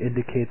to it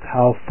indicates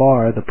how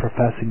far the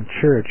professing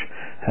church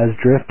has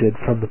drifted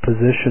from the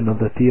position of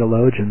the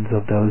theologians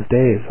of those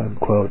days."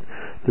 Unquote.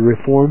 The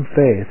Reformed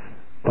Faith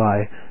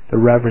by the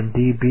Reverend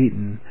D.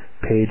 Beaton,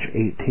 page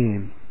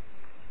 18.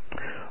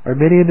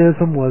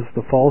 Arminianism was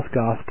the false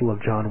gospel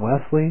of John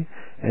Wesley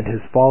and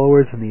his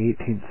followers in the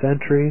 18th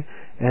century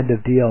and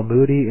of D.L.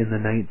 Moody in the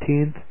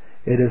 19th.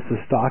 It is the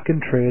stock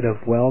and trade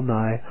of well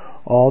nigh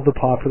all the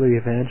popular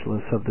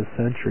evangelists of the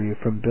century,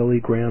 from Billy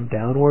Graham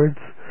downwards.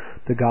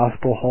 The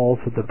gospel halls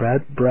of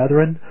the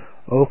brethren,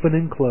 open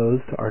and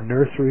closed, are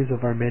nurseries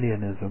of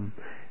Arminianism.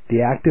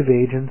 The active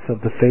agents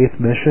of the Faith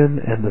Mission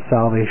and the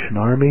Salvation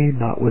Army,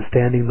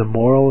 notwithstanding the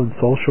moral and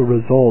social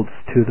results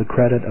to the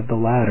credit of the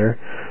latter,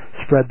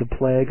 spread the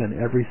plague on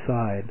every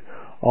side.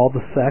 All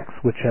the sects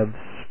which have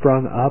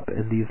sprung up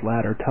in these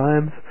latter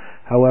times,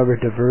 however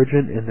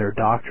divergent in their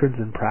doctrines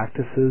and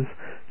practices,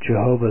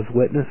 Jehovah's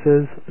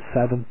Witnesses,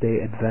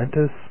 Seventh-day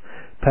Adventists,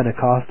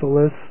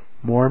 Pentecostalists,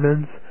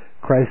 Mormons,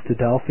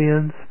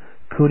 Christadelphians,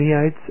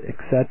 Cuneites,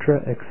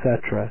 etc.,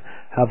 etc.,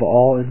 have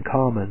all in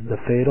common the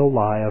fatal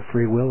lie of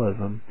free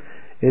willism.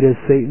 It is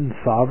Satan's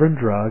sovereign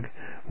drug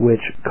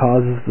which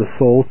causes the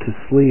soul to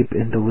sleep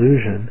in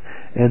delusion,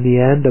 and the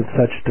end of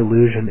such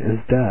delusion is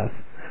death.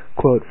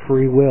 Quote,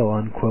 "Free will,"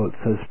 unquote,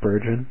 says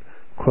Spurgeon,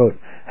 quote,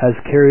 "has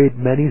carried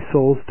many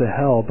souls to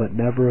hell, but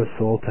never a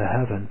soul to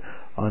heaven."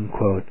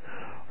 Unquote.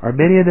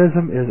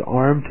 Arminianism is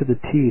armed to the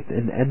teeth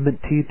in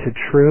enmity to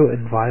true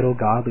and vital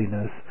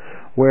godliness.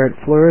 Where it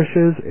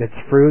flourishes, its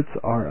fruits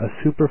are a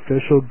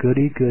superficial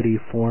goody-goody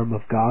form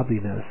of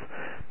godliness,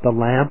 the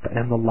lamp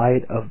and the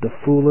light of the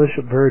foolish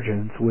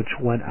virgins which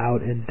went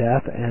out in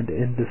death and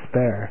in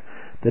despair.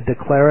 The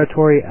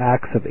declaratory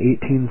acts of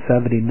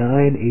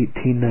 1879,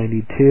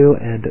 1892,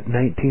 and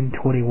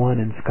 1921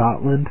 in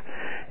Scotland,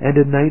 and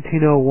in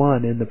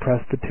 1901 in the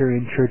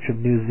Presbyterian Church of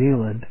New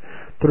Zealand,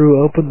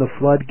 threw open the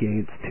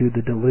floodgates to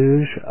the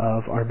deluge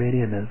of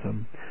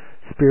Arminianism.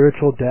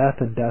 Spiritual death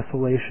and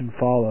desolation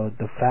followed.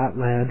 The fat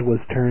land was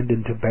turned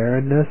into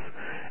barrenness,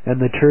 and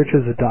the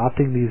churches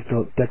adopting these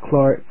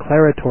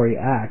declaratory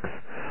acts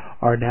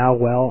are now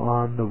well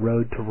on the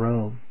road to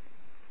Rome.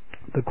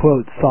 The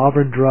quote,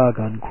 "sovereign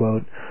drug,"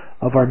 unquote,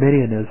 of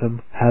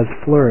Arminianism has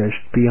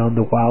flourished beyond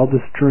the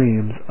wildest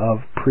dreams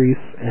of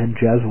priests and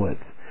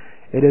Jesuits.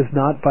 It is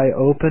not by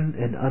open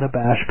and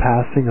unabashed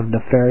passing of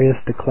nefarious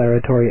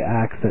declaratory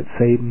acts that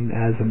Satan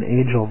as an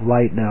angel of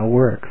light now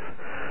works.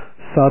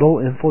 Subtle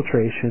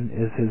infiltration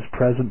is his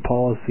present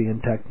policy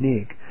and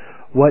technique.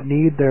 What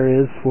need there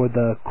is for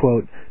the,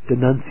 quote,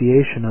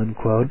 "denunciation,"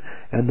 unquote,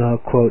 and the,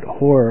 quote,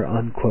 "horror,"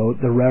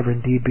 unquote, the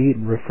Reverend D.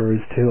 Beaton refers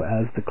to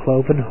as the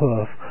cloven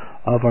hoof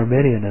of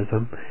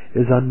Arminianism,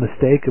 is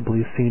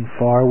unmistakably seen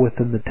far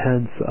within the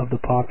tents of the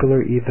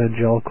popular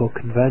evangelical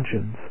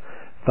conventions,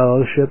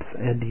 fellowships,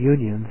 and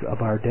unions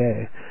of our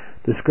day.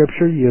 The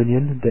Scripture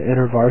Union, the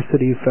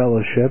InterVarsity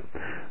Fellowship,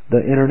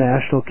 the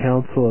International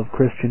Council of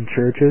Christian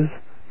Churches,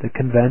 the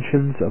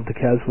conventions of the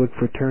Keswick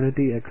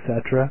Fraternity,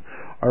 etc.,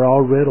 are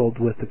all riddled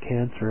with the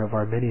cancer of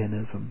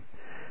Arminianism.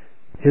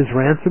 His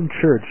ransomed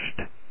church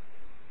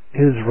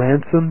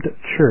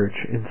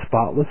in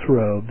spotless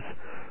robes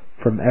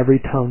from every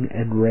tongue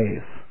and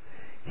race,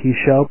 he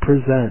shall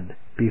present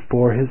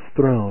before his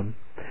throne,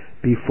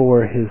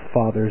 before his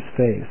Father's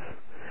face.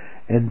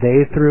 And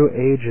they through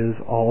ages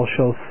all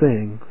shall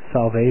sing,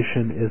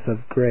 salvation is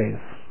of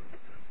grace.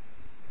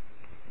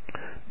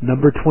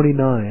 Number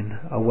 29,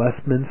 a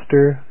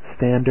Westminster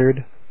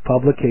Standard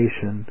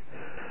publication.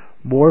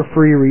 More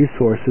free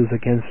resources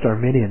against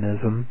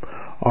Arminianism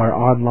are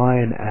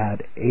online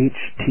at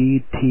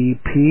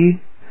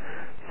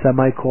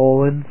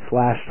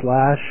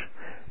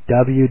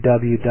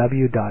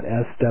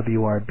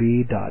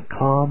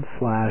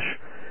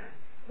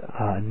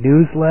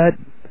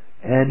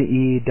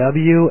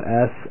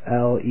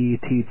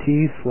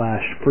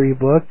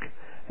newslett/freebook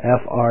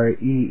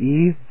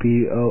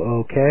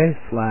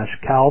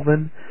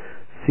freebook/Calvin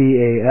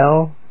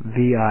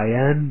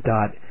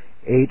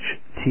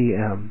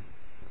CALVIN.htm.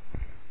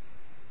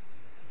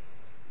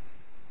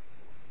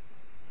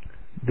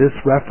 This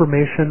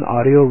Reformation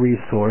audio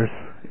resource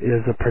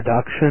is a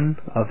production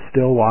of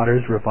Still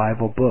Waters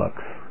Revival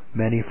Books.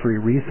 Many free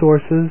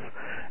resources,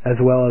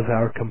 as well as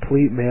our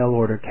complete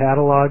mail-order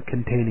catalog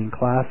containing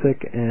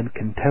classic and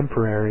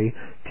contemporary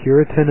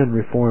Puritan and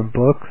Reformed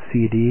books,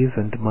 CDs,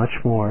 and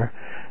much more,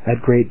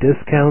 at great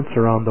discounts,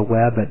 are on the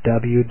web at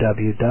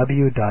www.swrb.com.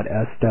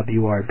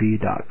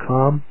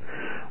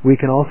 We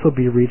can also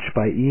be reached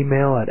by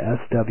email at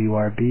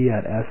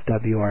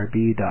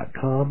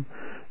swrb@swrb.com,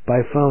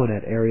 by phone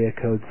at area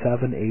code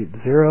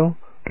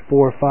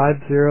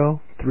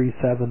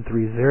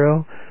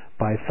 780-450-3730,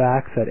 by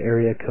fax at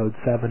area code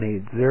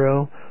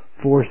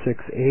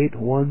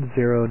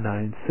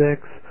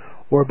 780-468-1096,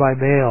 or by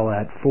mail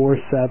at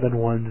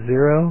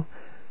 4710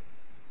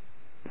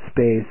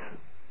 space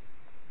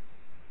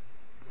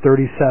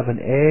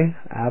 37A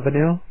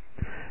Avenue,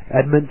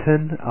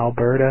 Edmonton,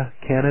 Alberta,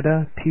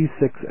 Canada,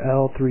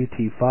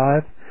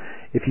 T6L3T5.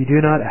 If you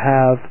do not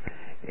have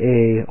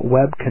a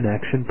web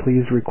connection,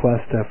 please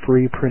request a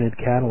free printed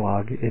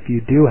catalog. If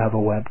you do have a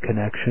web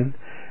connection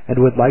and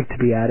would like to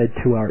be added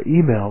to our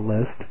email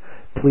list,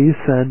 please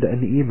send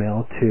an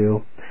email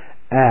to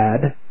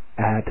add@swrb.com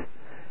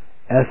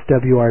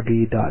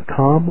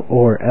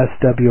or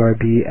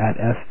swrb@swrb.com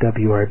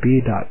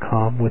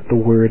with the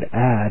word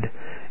add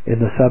in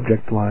the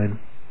subject line.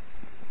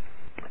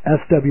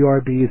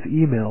 SWRB's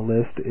email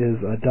list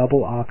is a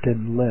double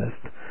opt-in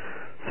list,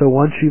 so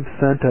once you've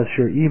sent us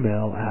your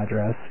email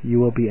address, you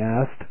will be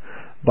asked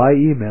by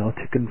email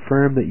to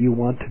confirm that you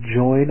want to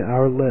join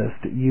our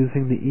list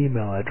using the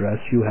email address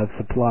you have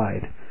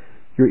supplied.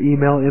 Your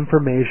email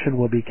information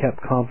will be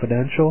kept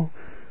confidential,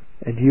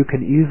 and you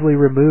can easily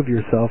remove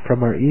yourself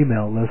from our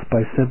email list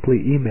by simply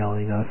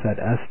emailing us at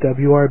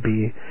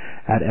swrb@swrb.com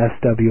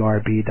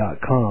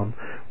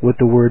with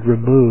the word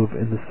remove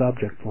in the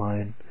subject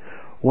line.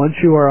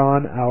 Once you are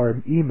on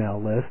our email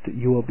list,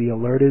 you will be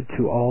alerted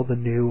to all the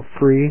new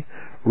free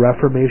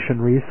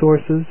Reformation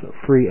resources,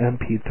 free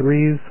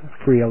MP3s,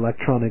 free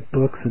electronic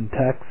books and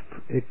texts,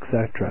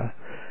 etc.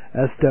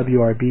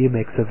 SWRB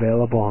makes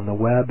available on the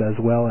web, as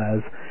well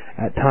as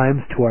at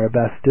times to our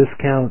best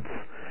discounts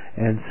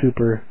and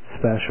super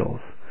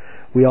specials.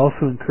 We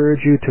also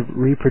encourage you to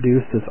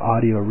reproduce this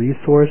audio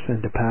resource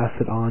and to pass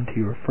it on to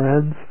your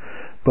friends,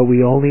 but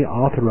we only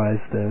authorize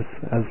this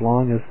as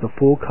long as the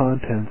full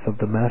contents of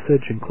the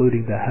message,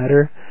 including the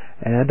header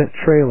and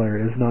trailer,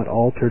 is not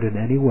altered in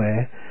any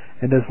way,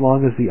 and as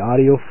long as the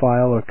audio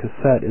file or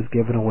cassette is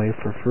given away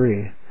for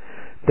free.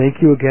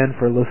 Thank you again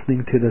for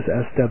listening to this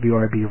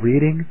SWRB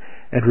reading,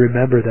 and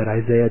remember that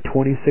Isaiah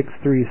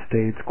 26:3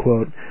 states,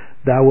 quote,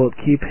 "Thou wilt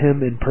keep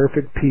him in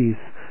perfect peace,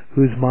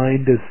 whose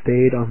mind is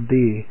stayed on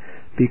thee,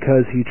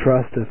 because he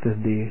trusteth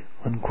in thee,"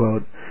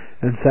 unquote.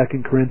 And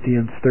 2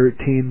 Corinthians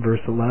 13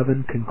 verse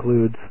 11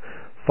 concludes,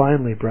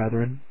 "Finally,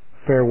 brethren,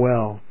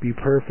 farewell, be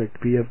perfect,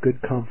 be of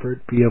good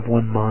comfort, be of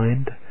one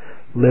mind,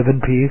 live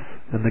in peace,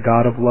 and the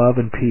God of love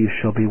and peace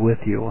shall be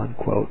with you,"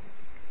 unquote.